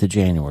 14th of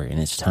January, and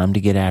it's time to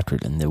get after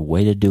it. And the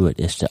way to do it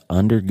is to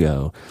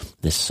undergo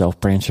this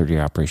self-brain surgery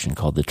operation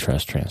called the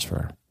trust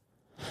transfer.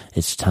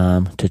 It's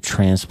time to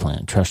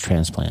transplant, trust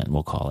transplant,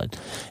 we'll call it.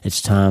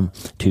 It's time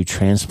to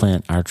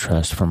transplant our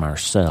trust from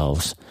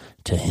ourselves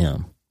to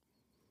Him.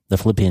 The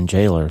Philippian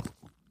jailer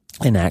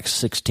in Acts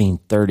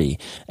 16:30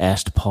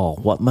 asked Paul,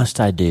 what must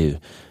I do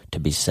to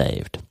be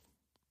saved?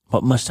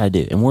 What must I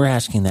do? And we're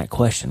asking that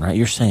question, right?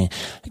 You're saying,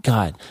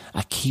 God,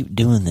 I keep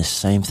doing this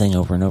same thing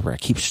over and over. I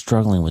keep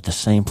struggling with the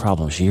same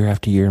problems year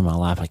after year in my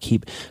life. I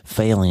keep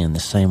failing in the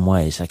same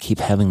ways. I keep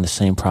having the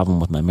same problem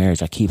with my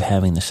marriage. I keep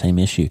having the same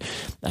issue.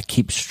 I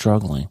keep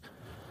struggling.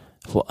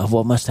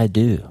 What must I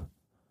do?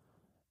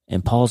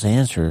 And Paul's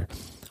answer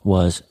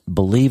was,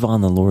 believe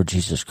on the Lord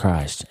Jesus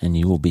Christ and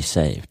you will be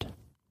saved.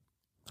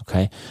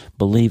 Okay?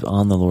 Believe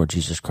on the Lord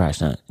Jesus Christ.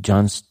 Now,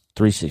 John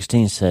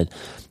 3:16 said,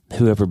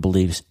 whoever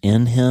believes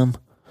in Him,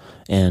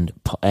 and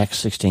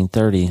Acts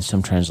 16:30 in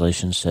some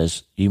translations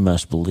says you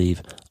must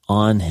believe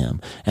on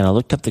Him. And I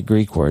looked up the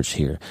Greek words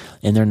here,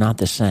 and they're not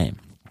the same.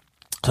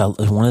 So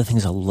one of the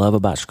things I love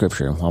about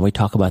Scripture, and while we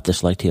talk about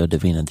this Lectio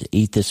Divina, the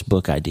eat this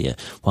book idea,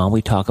 while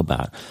we talk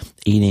about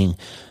eating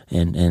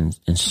and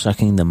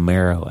sucking the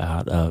marrow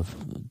out of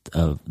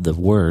the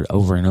Word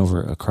over and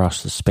over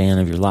across the span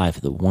of your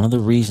life, one of the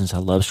reasons I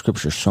love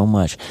Scripture so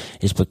much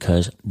is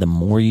because the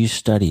more you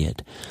study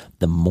it,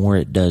 the more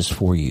it does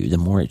for you, the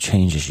more it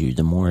changes you,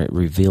 the more it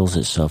reveals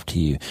itself to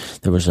you.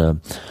 There was a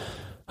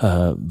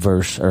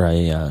verse or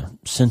a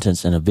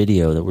sentence in a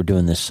video that we're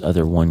doing this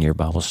other 1-year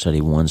Bible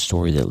study, One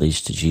Story That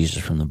Leads to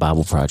Jesus from the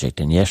Bible Project.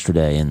 And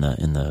yesterday in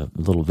the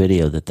little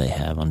video that they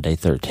have on day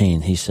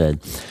 13, he said,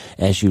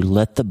 as you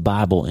let the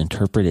Bible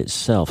interpret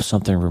itself,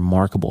 something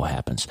remarkable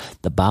happens.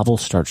 The Bible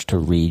starts to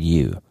read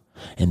you.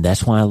 And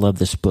that's why I love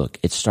this book.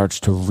 It starts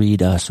to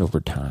read us over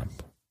time.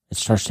 It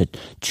starts to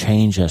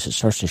change us. It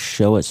starts to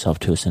show itself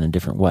to us in a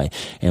different way.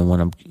 And what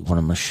I'm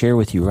going to share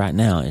with you right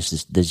now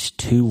is these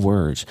 2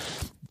 words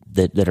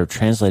that are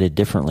translated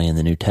differently in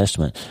the New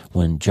Testament.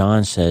 When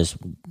John says,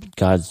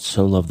 God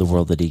so loved the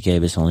world that he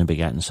gave his only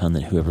begotten Son,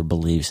 that whoever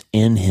believes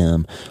in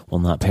him will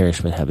not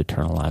perish but have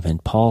eternal life.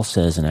 And Paul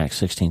says in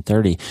Acts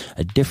 16:30,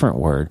 a different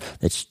word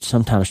that's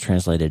sometimes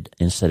translated,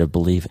 instead of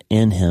believe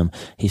in him,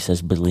 he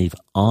says believe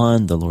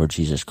on the Lord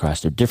Jesus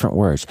Christ. They're different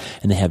words,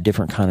 and they have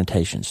different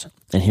connotations.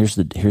 And here's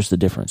the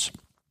difference.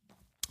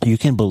 You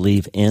can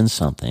believe in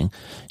something.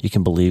 You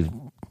can believe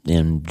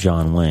in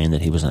John Wayne,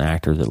 that he was an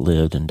actor that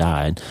lived and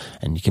died,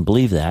 and you can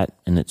believe that,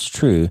 and it's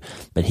true,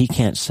 but he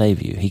can't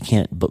save you. He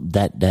can't,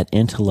 that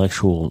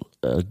intellectual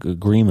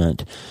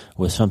agreement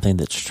with something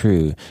that's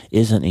true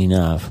isn't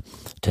enough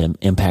to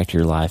impact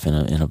your life in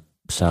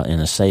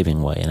a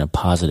saving way, in a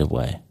positive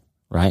way,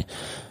 right?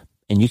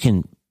 And you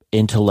can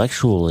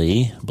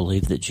intellectually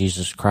believe that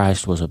Jesus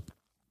Christ was a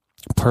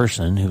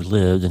person who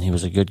lived, and he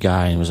was a good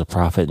guy, and he was a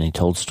prophet, and he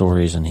told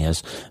stories, and he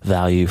has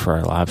value for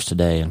our lives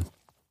today, and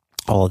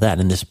all of that.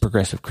 And this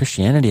progressive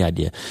Christianity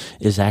idea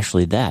is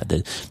actually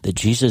that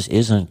Jesus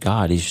isn't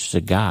God. He's just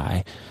a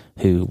guy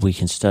who we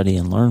can study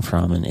and learn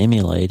from and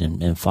emulate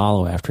and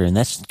follow after. And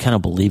that's kind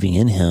of believing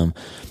in him,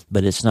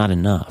 but it's not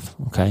enough.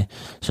 Okay.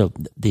 So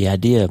the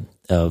idea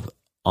of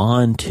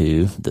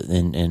onto,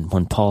 and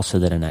when Paul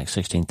said that in Acts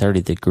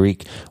 16:30, the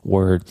Greek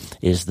word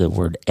is the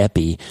word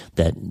epi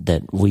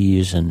that we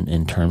use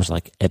in terms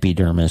like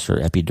epidermis or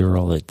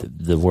epidural,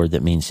 the word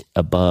that means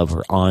above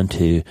or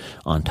onto,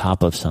 on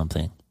top of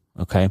something.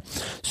 Okay,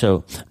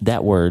 so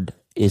that word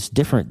is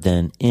different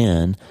than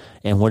in,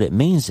 and what it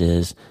means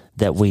is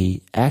that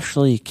we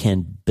actually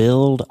can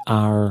build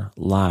our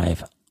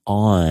life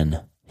on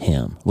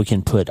him. We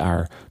can put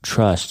our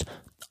trust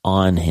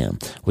on him.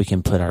 We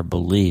can put our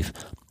belief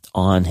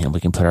on him. We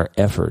can put our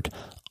effort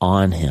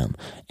on him,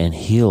 and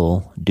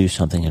he'll do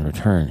something in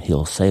return.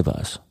 He'll save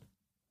us.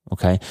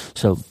 Okay,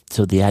 so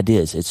the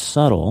idea is, it's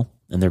subtle,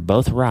 and they're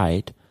both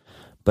right,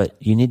 but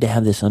you need to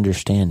have this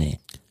understanding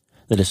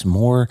that it's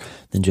more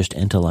than just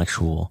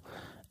intellectual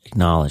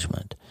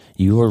acknowledgement.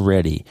 You are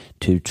ready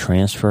to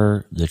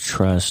transfer the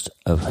trust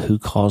of who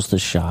calls the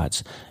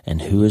shots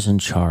and who is in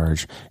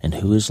charge and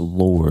who is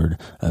Lord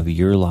of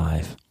your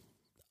life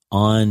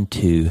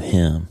onto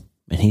him.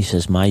 And he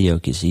says, my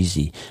yoke is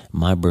easy,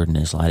 my burden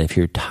is light. If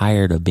you're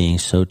tired of being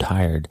so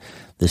tired,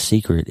 the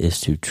secret is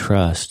to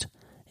trust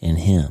in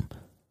him.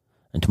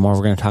 And tomorrow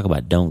we're going to talk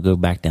about don't go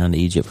back down to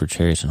Egypt for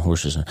chariots and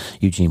horses. And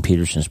Eugene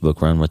Peterson's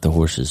book, Run with the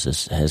Horses,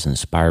 has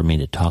inspired me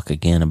to talk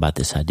again about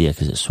this idea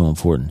because it's so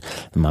important.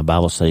 And my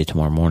Bible study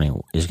tomorrow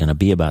morning is going to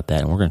be about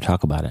that, and we're going to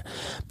talk about it.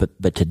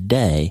 But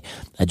today,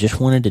 I just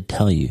wanted to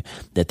tell you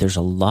that there's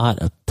a lot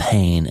of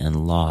pain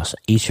and loss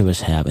each of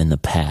us have in the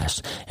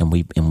past. And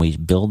we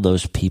build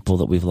those people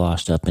that we've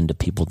lost up into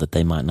people that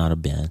they might not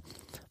have been,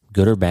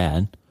 good or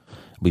bad.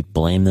 We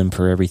blame them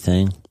for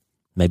everything.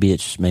 Maybe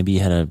you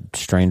had a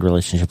strained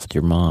relationship with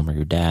your mom or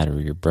your dad or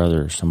your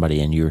brother or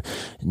somebody, and you're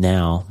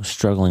now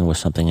struggling with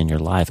something in your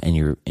life,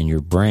 and in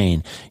your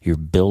brain, you're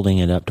building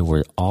it up to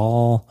where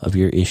all of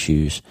your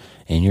issues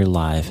in your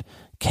life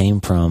came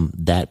from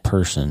that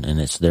person, and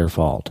it's their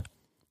fault.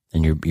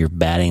 And you're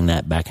batting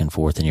that back and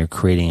forth, and you're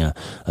creating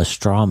a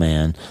straw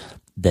man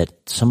that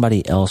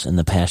somebody else in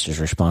the past is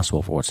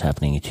responsible for what's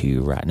happening to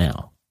you right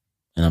now.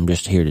 And I'm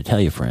just here to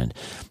tell you, friend,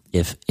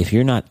 if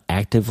you're not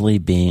actively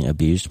being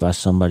abused by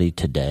somebody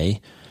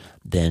today,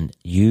 then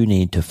you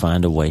need to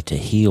find a way to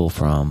heal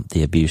from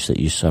the abuse that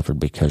you suffered,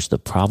 because the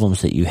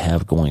problems that you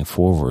have going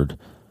forward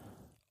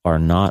are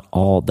not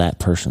all that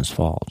person's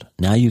fault.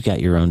 Now you got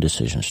your own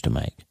decisions to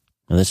make.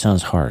 Now that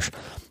sounds harsh.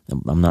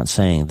 I'm not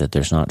saying that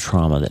there's not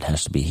trauma that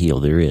has to be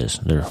healed. There is.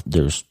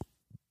 There's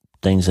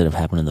things that have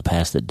happened in the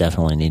past that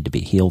definitely need to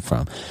be healed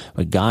from.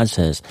 But God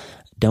says,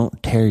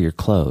 don't tear your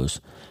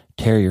clothes,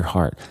 tear your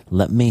heart.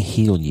 Let me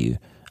heal you.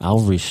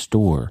 I'll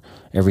restore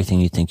everything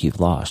you think you've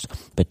lost.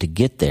 But to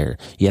get there,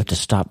 you have to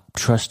stop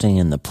trusting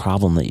in the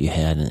problem that you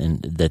had,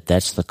 and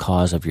that's the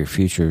cause of your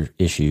future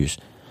issues,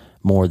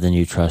 more than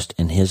you trust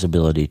in his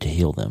ability to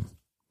heal them.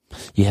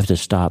 You have to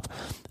stop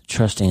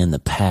trusting in the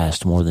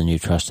past more than you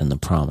trust in the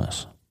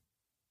promise.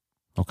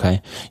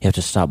 Okay? You have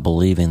to stop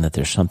believing that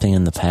there's something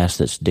in the past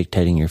that's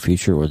dictating your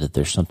future, or that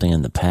there's something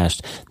in the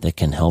past that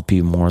can help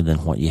you more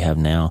than what you have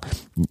now,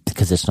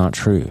 because it's not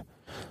true.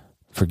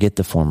 Forget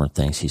the former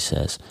things, he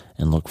says,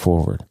 and look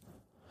forward.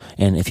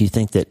 And if you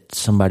think that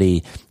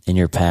somebody in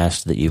your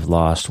past that you've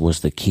lost was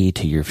the key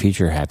to your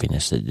future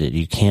happiness, that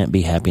you can't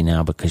be happy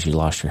now because you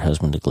lost your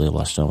husband to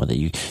glioblastoma, that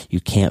you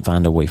can't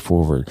find a way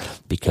forward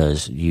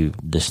because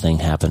this thing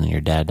happened and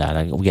your dad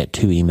died. We got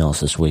 2 emails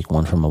this week,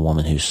 one from a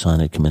woman whose son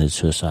had committed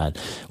suicide,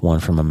 one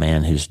from a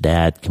man whose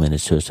dad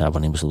committed suicide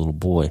when he was a little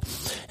boy.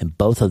 And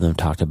both of them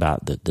talked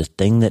about the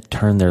thing that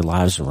turned their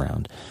lives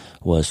around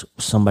was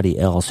somebody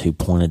else who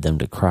pointed them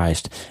to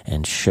Christ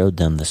and showed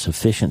them the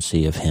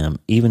sufficiency of him,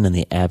 even in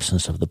the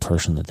absence of the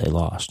person that they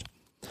lost.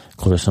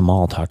 Clarissa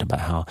Mall talked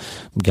about how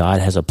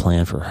God has a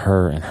plan for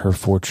her and her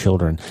 4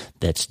 children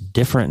that's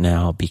different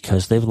now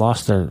because they've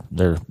lost their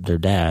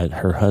dad,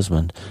 her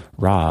husband,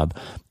 Rob.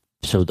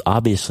 So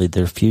obviously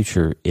their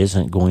future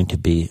isn't going to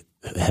be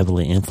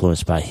heavily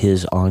influenced by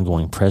his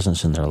ongoing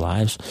presence in their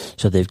lives.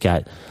 So they've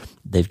got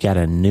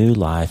a new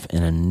life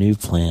and a new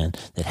plan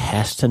that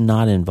has to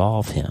not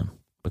involve him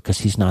because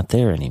he's not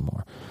there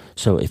anymore.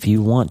 So if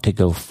you want to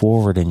go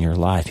forward in your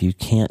life, you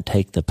can't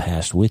take the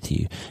past with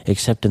you,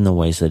 except in the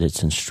ways that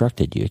it's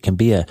instructed you. It can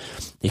be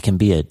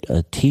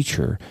a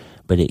teacher,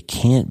 but it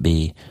can't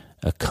be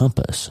a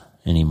compass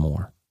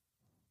anymore.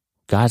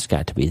 God's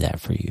got to be that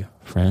for you,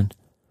 friend.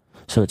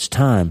 So it's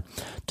time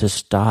to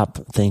stop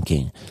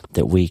thinking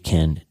that we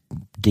can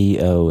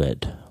do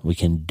it,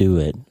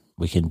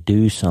 we can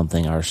do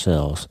something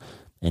ourselves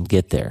and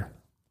get there.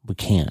 We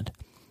can't,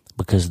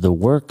 because the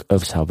work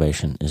of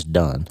salvation is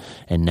done,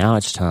 and now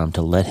it's time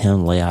to let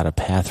him lay out a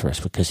path for us,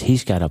 because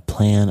he's got a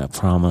plan, a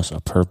promise,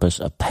 a purpose,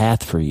 a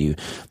path for you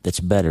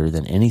that's better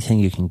than anything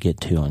you can get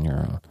to on your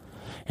own.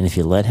 And if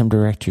you let him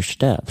direct your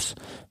steps,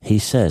 he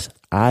says,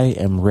 I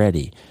am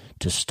ready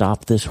to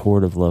stop this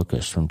horde of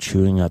locusts from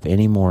chewing up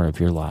any more of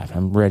your life.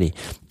 I'm ready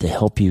to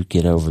help you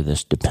get over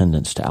this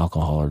dependence to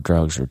alcohol or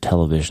drugs or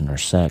television or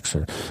sex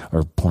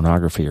or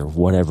pornography or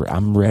whatever.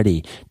 I'm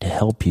ready to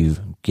help you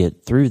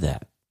get through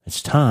that.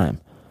 It's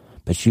time,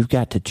 but you've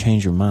got to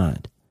change your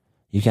mind.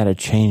 You've got to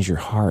change your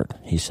heart,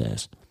 he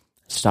says.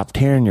 Stop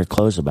tearing your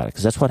clothes about it,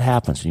 because that's what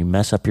happens. You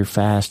mess up your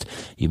fast.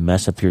 You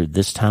mess up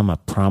this time I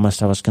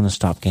promised I was going to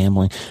stop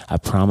gambling. I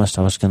promised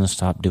I was going to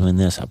stop doing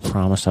this. I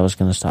promised I was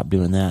going to stop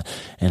doing that.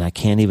 And I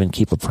can't even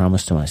keep a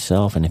promise to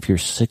myself. And if you're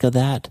sick of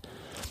that,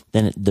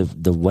 then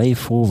the way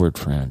forward,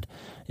 friend,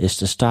 is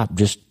to stop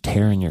just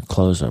tearing your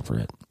clothes over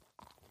it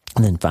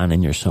and then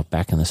finding yourself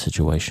back in the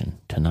situation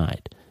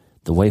tonight.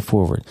 The way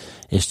forward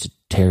is to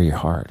tear your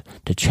heart,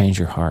 to change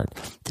your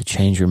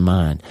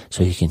mind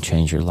so you can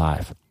change your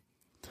life.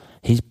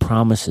 He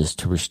promises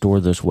to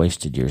restore those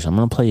wasted years. I'm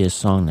going to play you a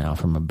song now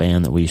from a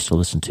band that we used to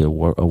listen to,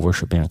 a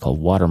worship band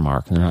called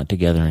Watermark. They're not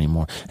together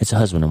anymore. It's a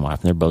husband and wife,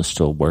 and they're both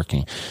still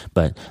working,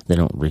 but they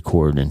don't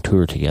record and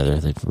tour together.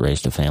 They've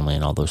raised a family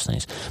and all those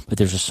things. But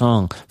there's a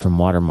song from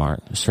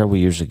Watermark several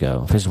years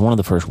ago. It's one of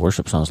the first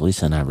worship songs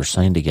Lisa and I ever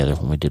sang together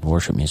when we did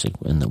worship music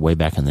way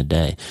back in the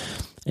day,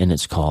 and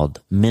it's called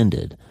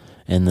Mended.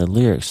 And the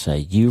lyrics say,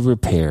 you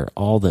repair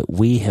all that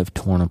we have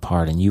torn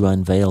apart, and you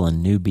unveil a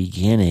new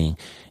beginning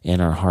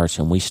in our hearts,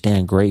 and we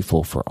stand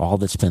grateful for all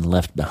that's been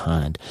left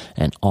behind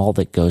and all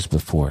that goes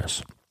before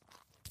us.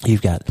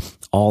 You've got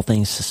all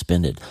things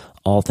suspended,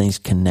 all things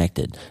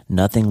connected.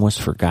 Nothing was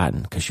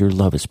forgotten, because your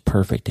love is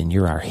perfect, and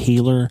you're our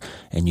healer,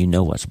 and you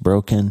know what's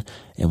broken,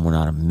 and we're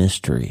not a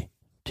mystery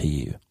to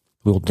you.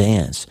 We'll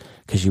dance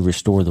because you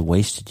restore the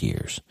wasted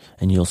years,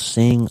 and you'll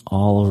sing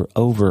all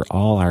over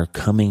all our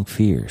coming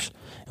fears.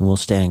 And we'll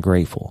stand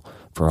grateful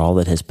for all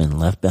that has been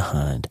left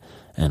behind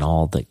and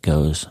all that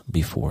goes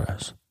before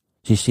us.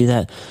 Do you see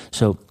that?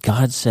 So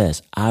God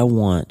says, I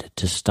want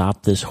to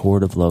stop this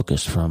horde of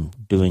locusts from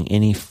doing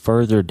any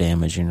further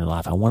damage in your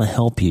life. I want to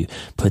help you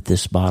put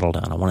this bottle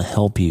down. I want to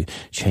help you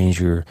change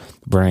your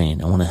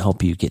brain. I want to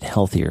help you get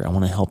healthier. I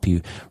want to help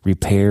you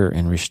repair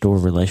and restore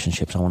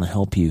relationships. I want to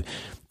help you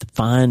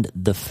find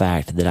the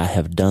fact that I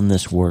have done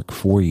this work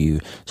for you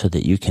so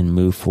that you can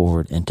move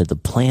forward into the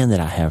plan that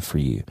I have for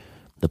you.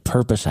 The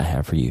purpose I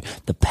have for you,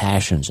 the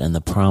passions and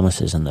the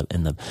promises and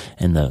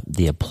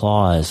the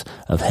applause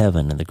of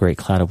heaven and the great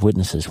cloud of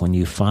witnesses when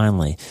you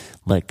finally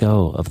let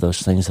go of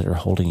those things that are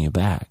holding you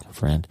back,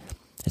 friend.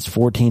 It's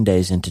 14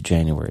 days into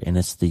January, and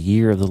it's the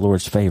year of the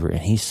Lord's favor,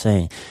 and he's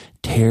saying,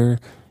 tear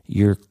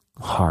your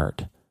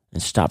heart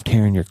and stop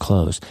tearing your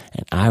clothes,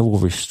 and I will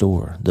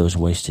restore those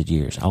wasted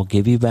years. I'll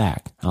give you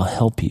back. I'll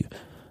help you.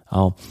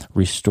 I'll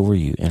restore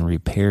you and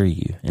repair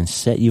you and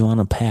set you on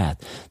a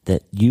path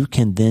that you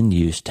can then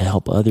use to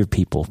help other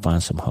people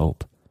find some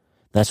hope.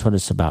 That's what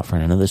it's about,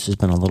 friend. I know this has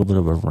been a little bit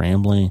of a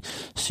rambling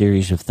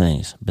series of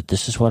things, but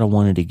this is what I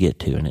wanted to get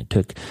to. And it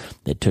took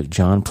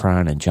John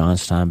Prine and John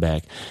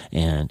Steinbeck,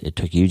 and it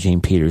took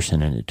Eugene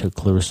Peterson, and it took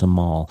Clarissa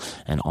Moll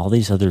and all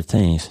these other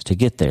things to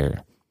get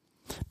there.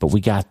 But we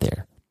got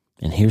there.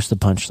 And here's the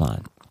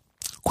punchline.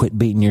 Quit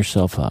beating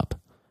yourself up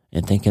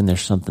and thinking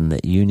there's something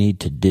that you need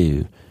to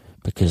do,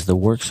 because the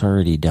work's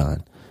already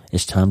done.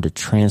 It's time to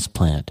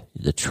transplant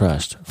the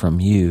trust from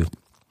you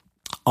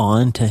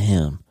on to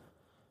him,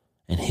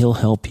 and he'll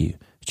help you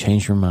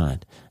change your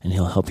mind, and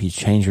he'll help you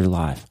change your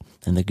life.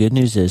 And the good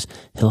news is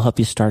he'll help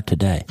you start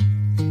today.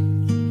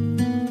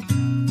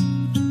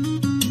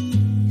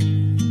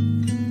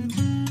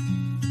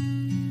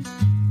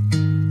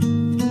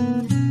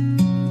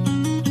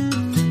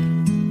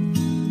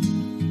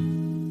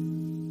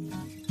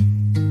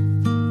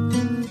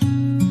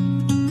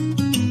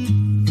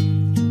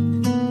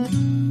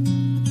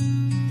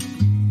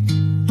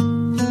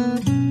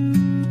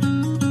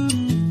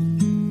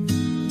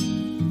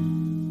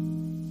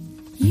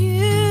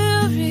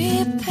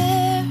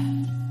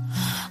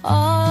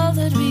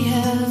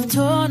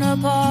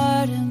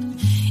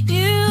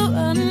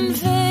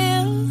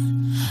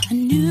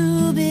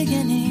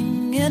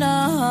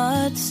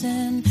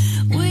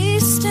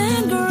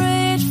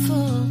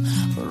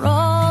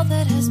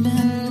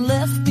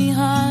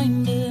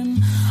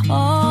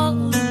 All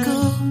that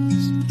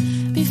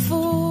goes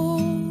before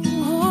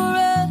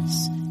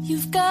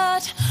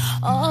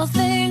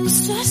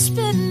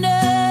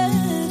suspended,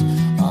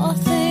 all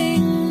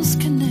things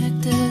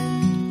connected,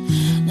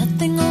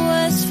 nothing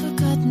was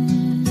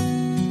forgotten,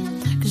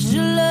 'cause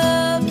your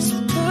love is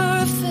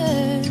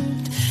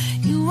perfect.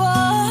 You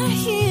are a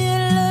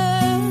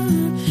healer,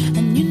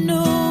 and you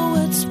know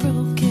what's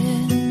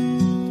broken.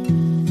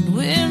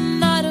 We're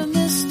not a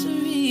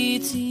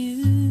mystery to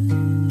you.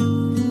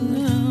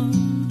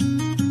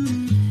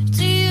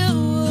 To you,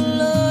 oh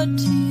Lord,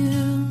 to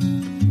you.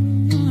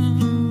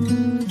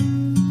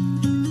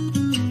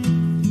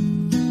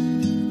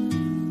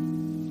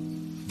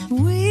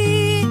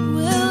 We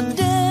will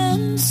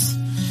dance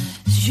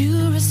as you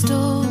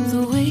restore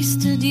the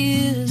wasted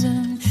years,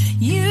 and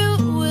you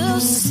will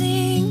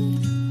sing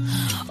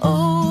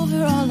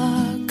over all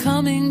our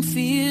coming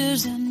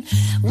fears, and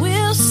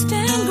we'll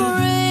stand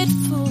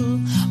grateful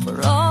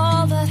for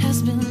all that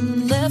has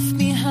been left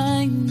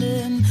behind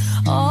and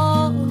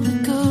all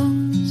that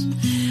goes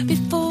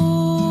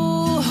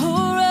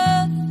before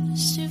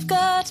us. You've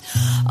got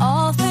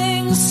all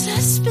things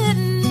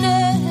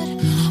suspended,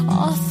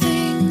 all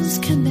things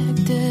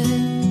connected,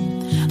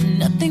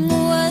 nothing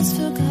was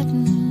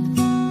forgotten,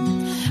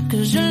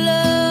 'cause your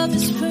love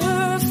is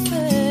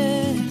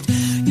perfect.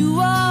 You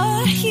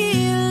are a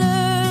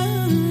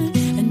healer,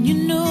 and you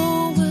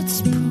know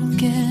what's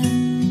broken,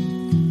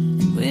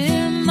 and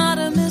we're not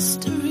a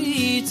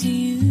mystery to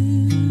you.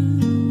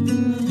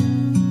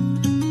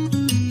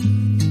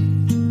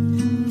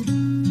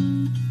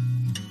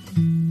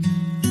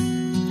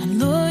 And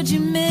Lord, you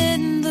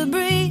mend the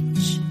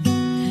breach,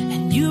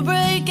 and you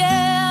break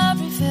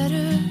every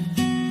fetter,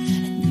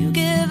 and you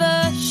give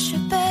us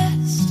your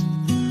best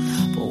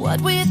for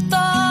what we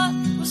thought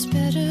was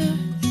better.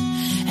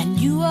 And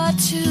you are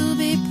to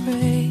be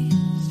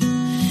praised.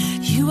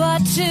 You are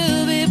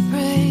to be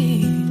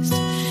praised.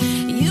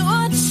 You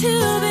are to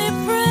be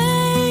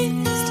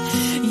praised.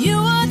 You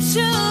are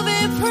to be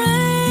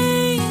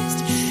praised.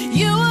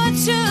 You are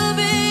to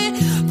be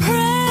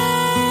praised.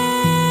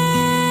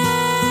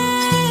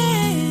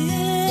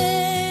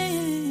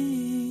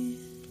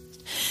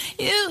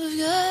 You've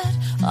got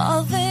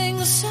all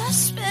things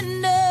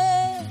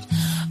suspended,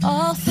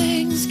 all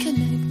things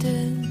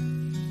connected,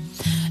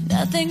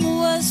 nothing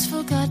was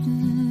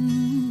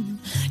forgotten,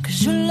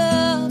 'cause your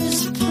love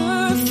is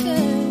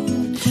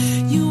perfect.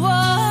 You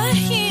are a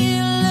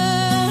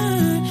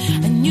healer,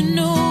 and you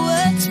know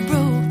what's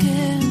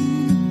broken,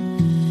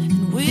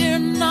 and we're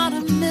not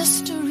a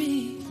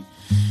mystery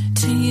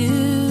to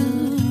you.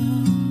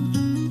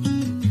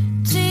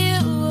 To you,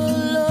 oh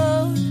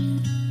Lord,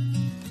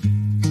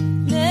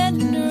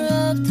 mender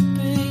of the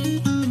breach.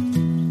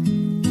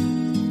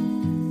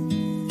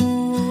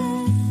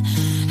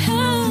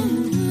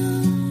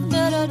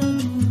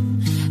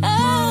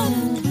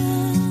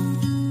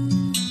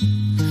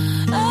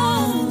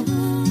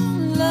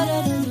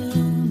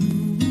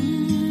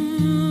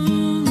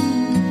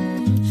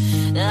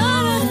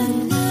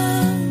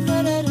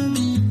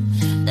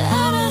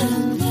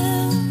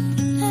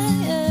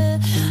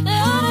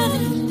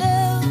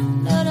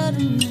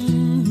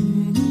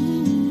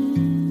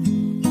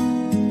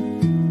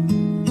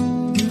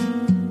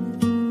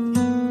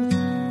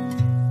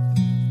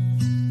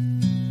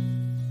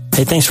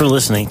 Hey, thanks for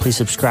listening. Please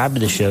subscribe to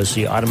the show so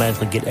you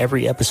automatically get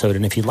every episode.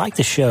 And if you like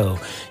the show,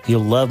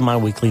 you'll love my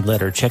weekly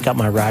letter. Check out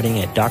my writing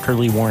at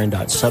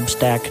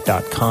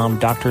drleewarren.substack.com,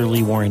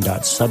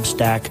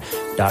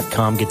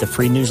 drleewarren.substack.com. Get the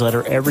free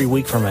newsletter every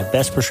week for my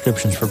best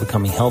prescriptions for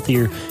becoming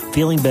healthier,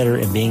 feeling better,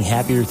 and being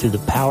happier through the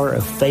power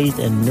of faith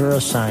and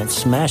neuroscience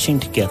smashing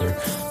together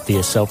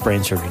via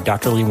self-brain surgery.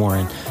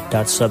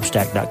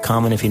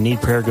 drleewarren.substack.com. And if you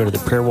need prayer, go to the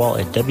prayer wall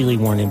at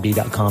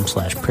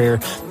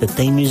wleewarrenmd.com/prayer. The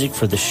theme music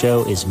for the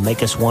show is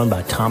Make Us One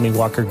by Tommy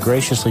Walker,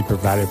 graciously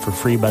provided for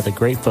free by the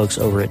great folks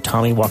over at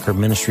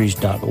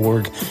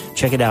TommyWalkerMinistries.org.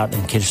 Check it out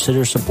and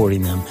consider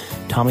supporting them.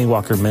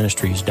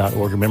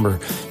 TommyWalkerMinistries.org.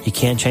 Remember, you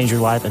can't change your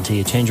life until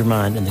you change your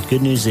mind, and the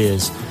good news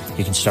is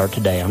you can start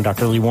today. I'm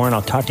Dr. Lee Warren.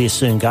 I'll talk to you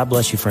soon. God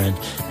bless you, friend.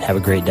 Have a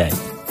great day.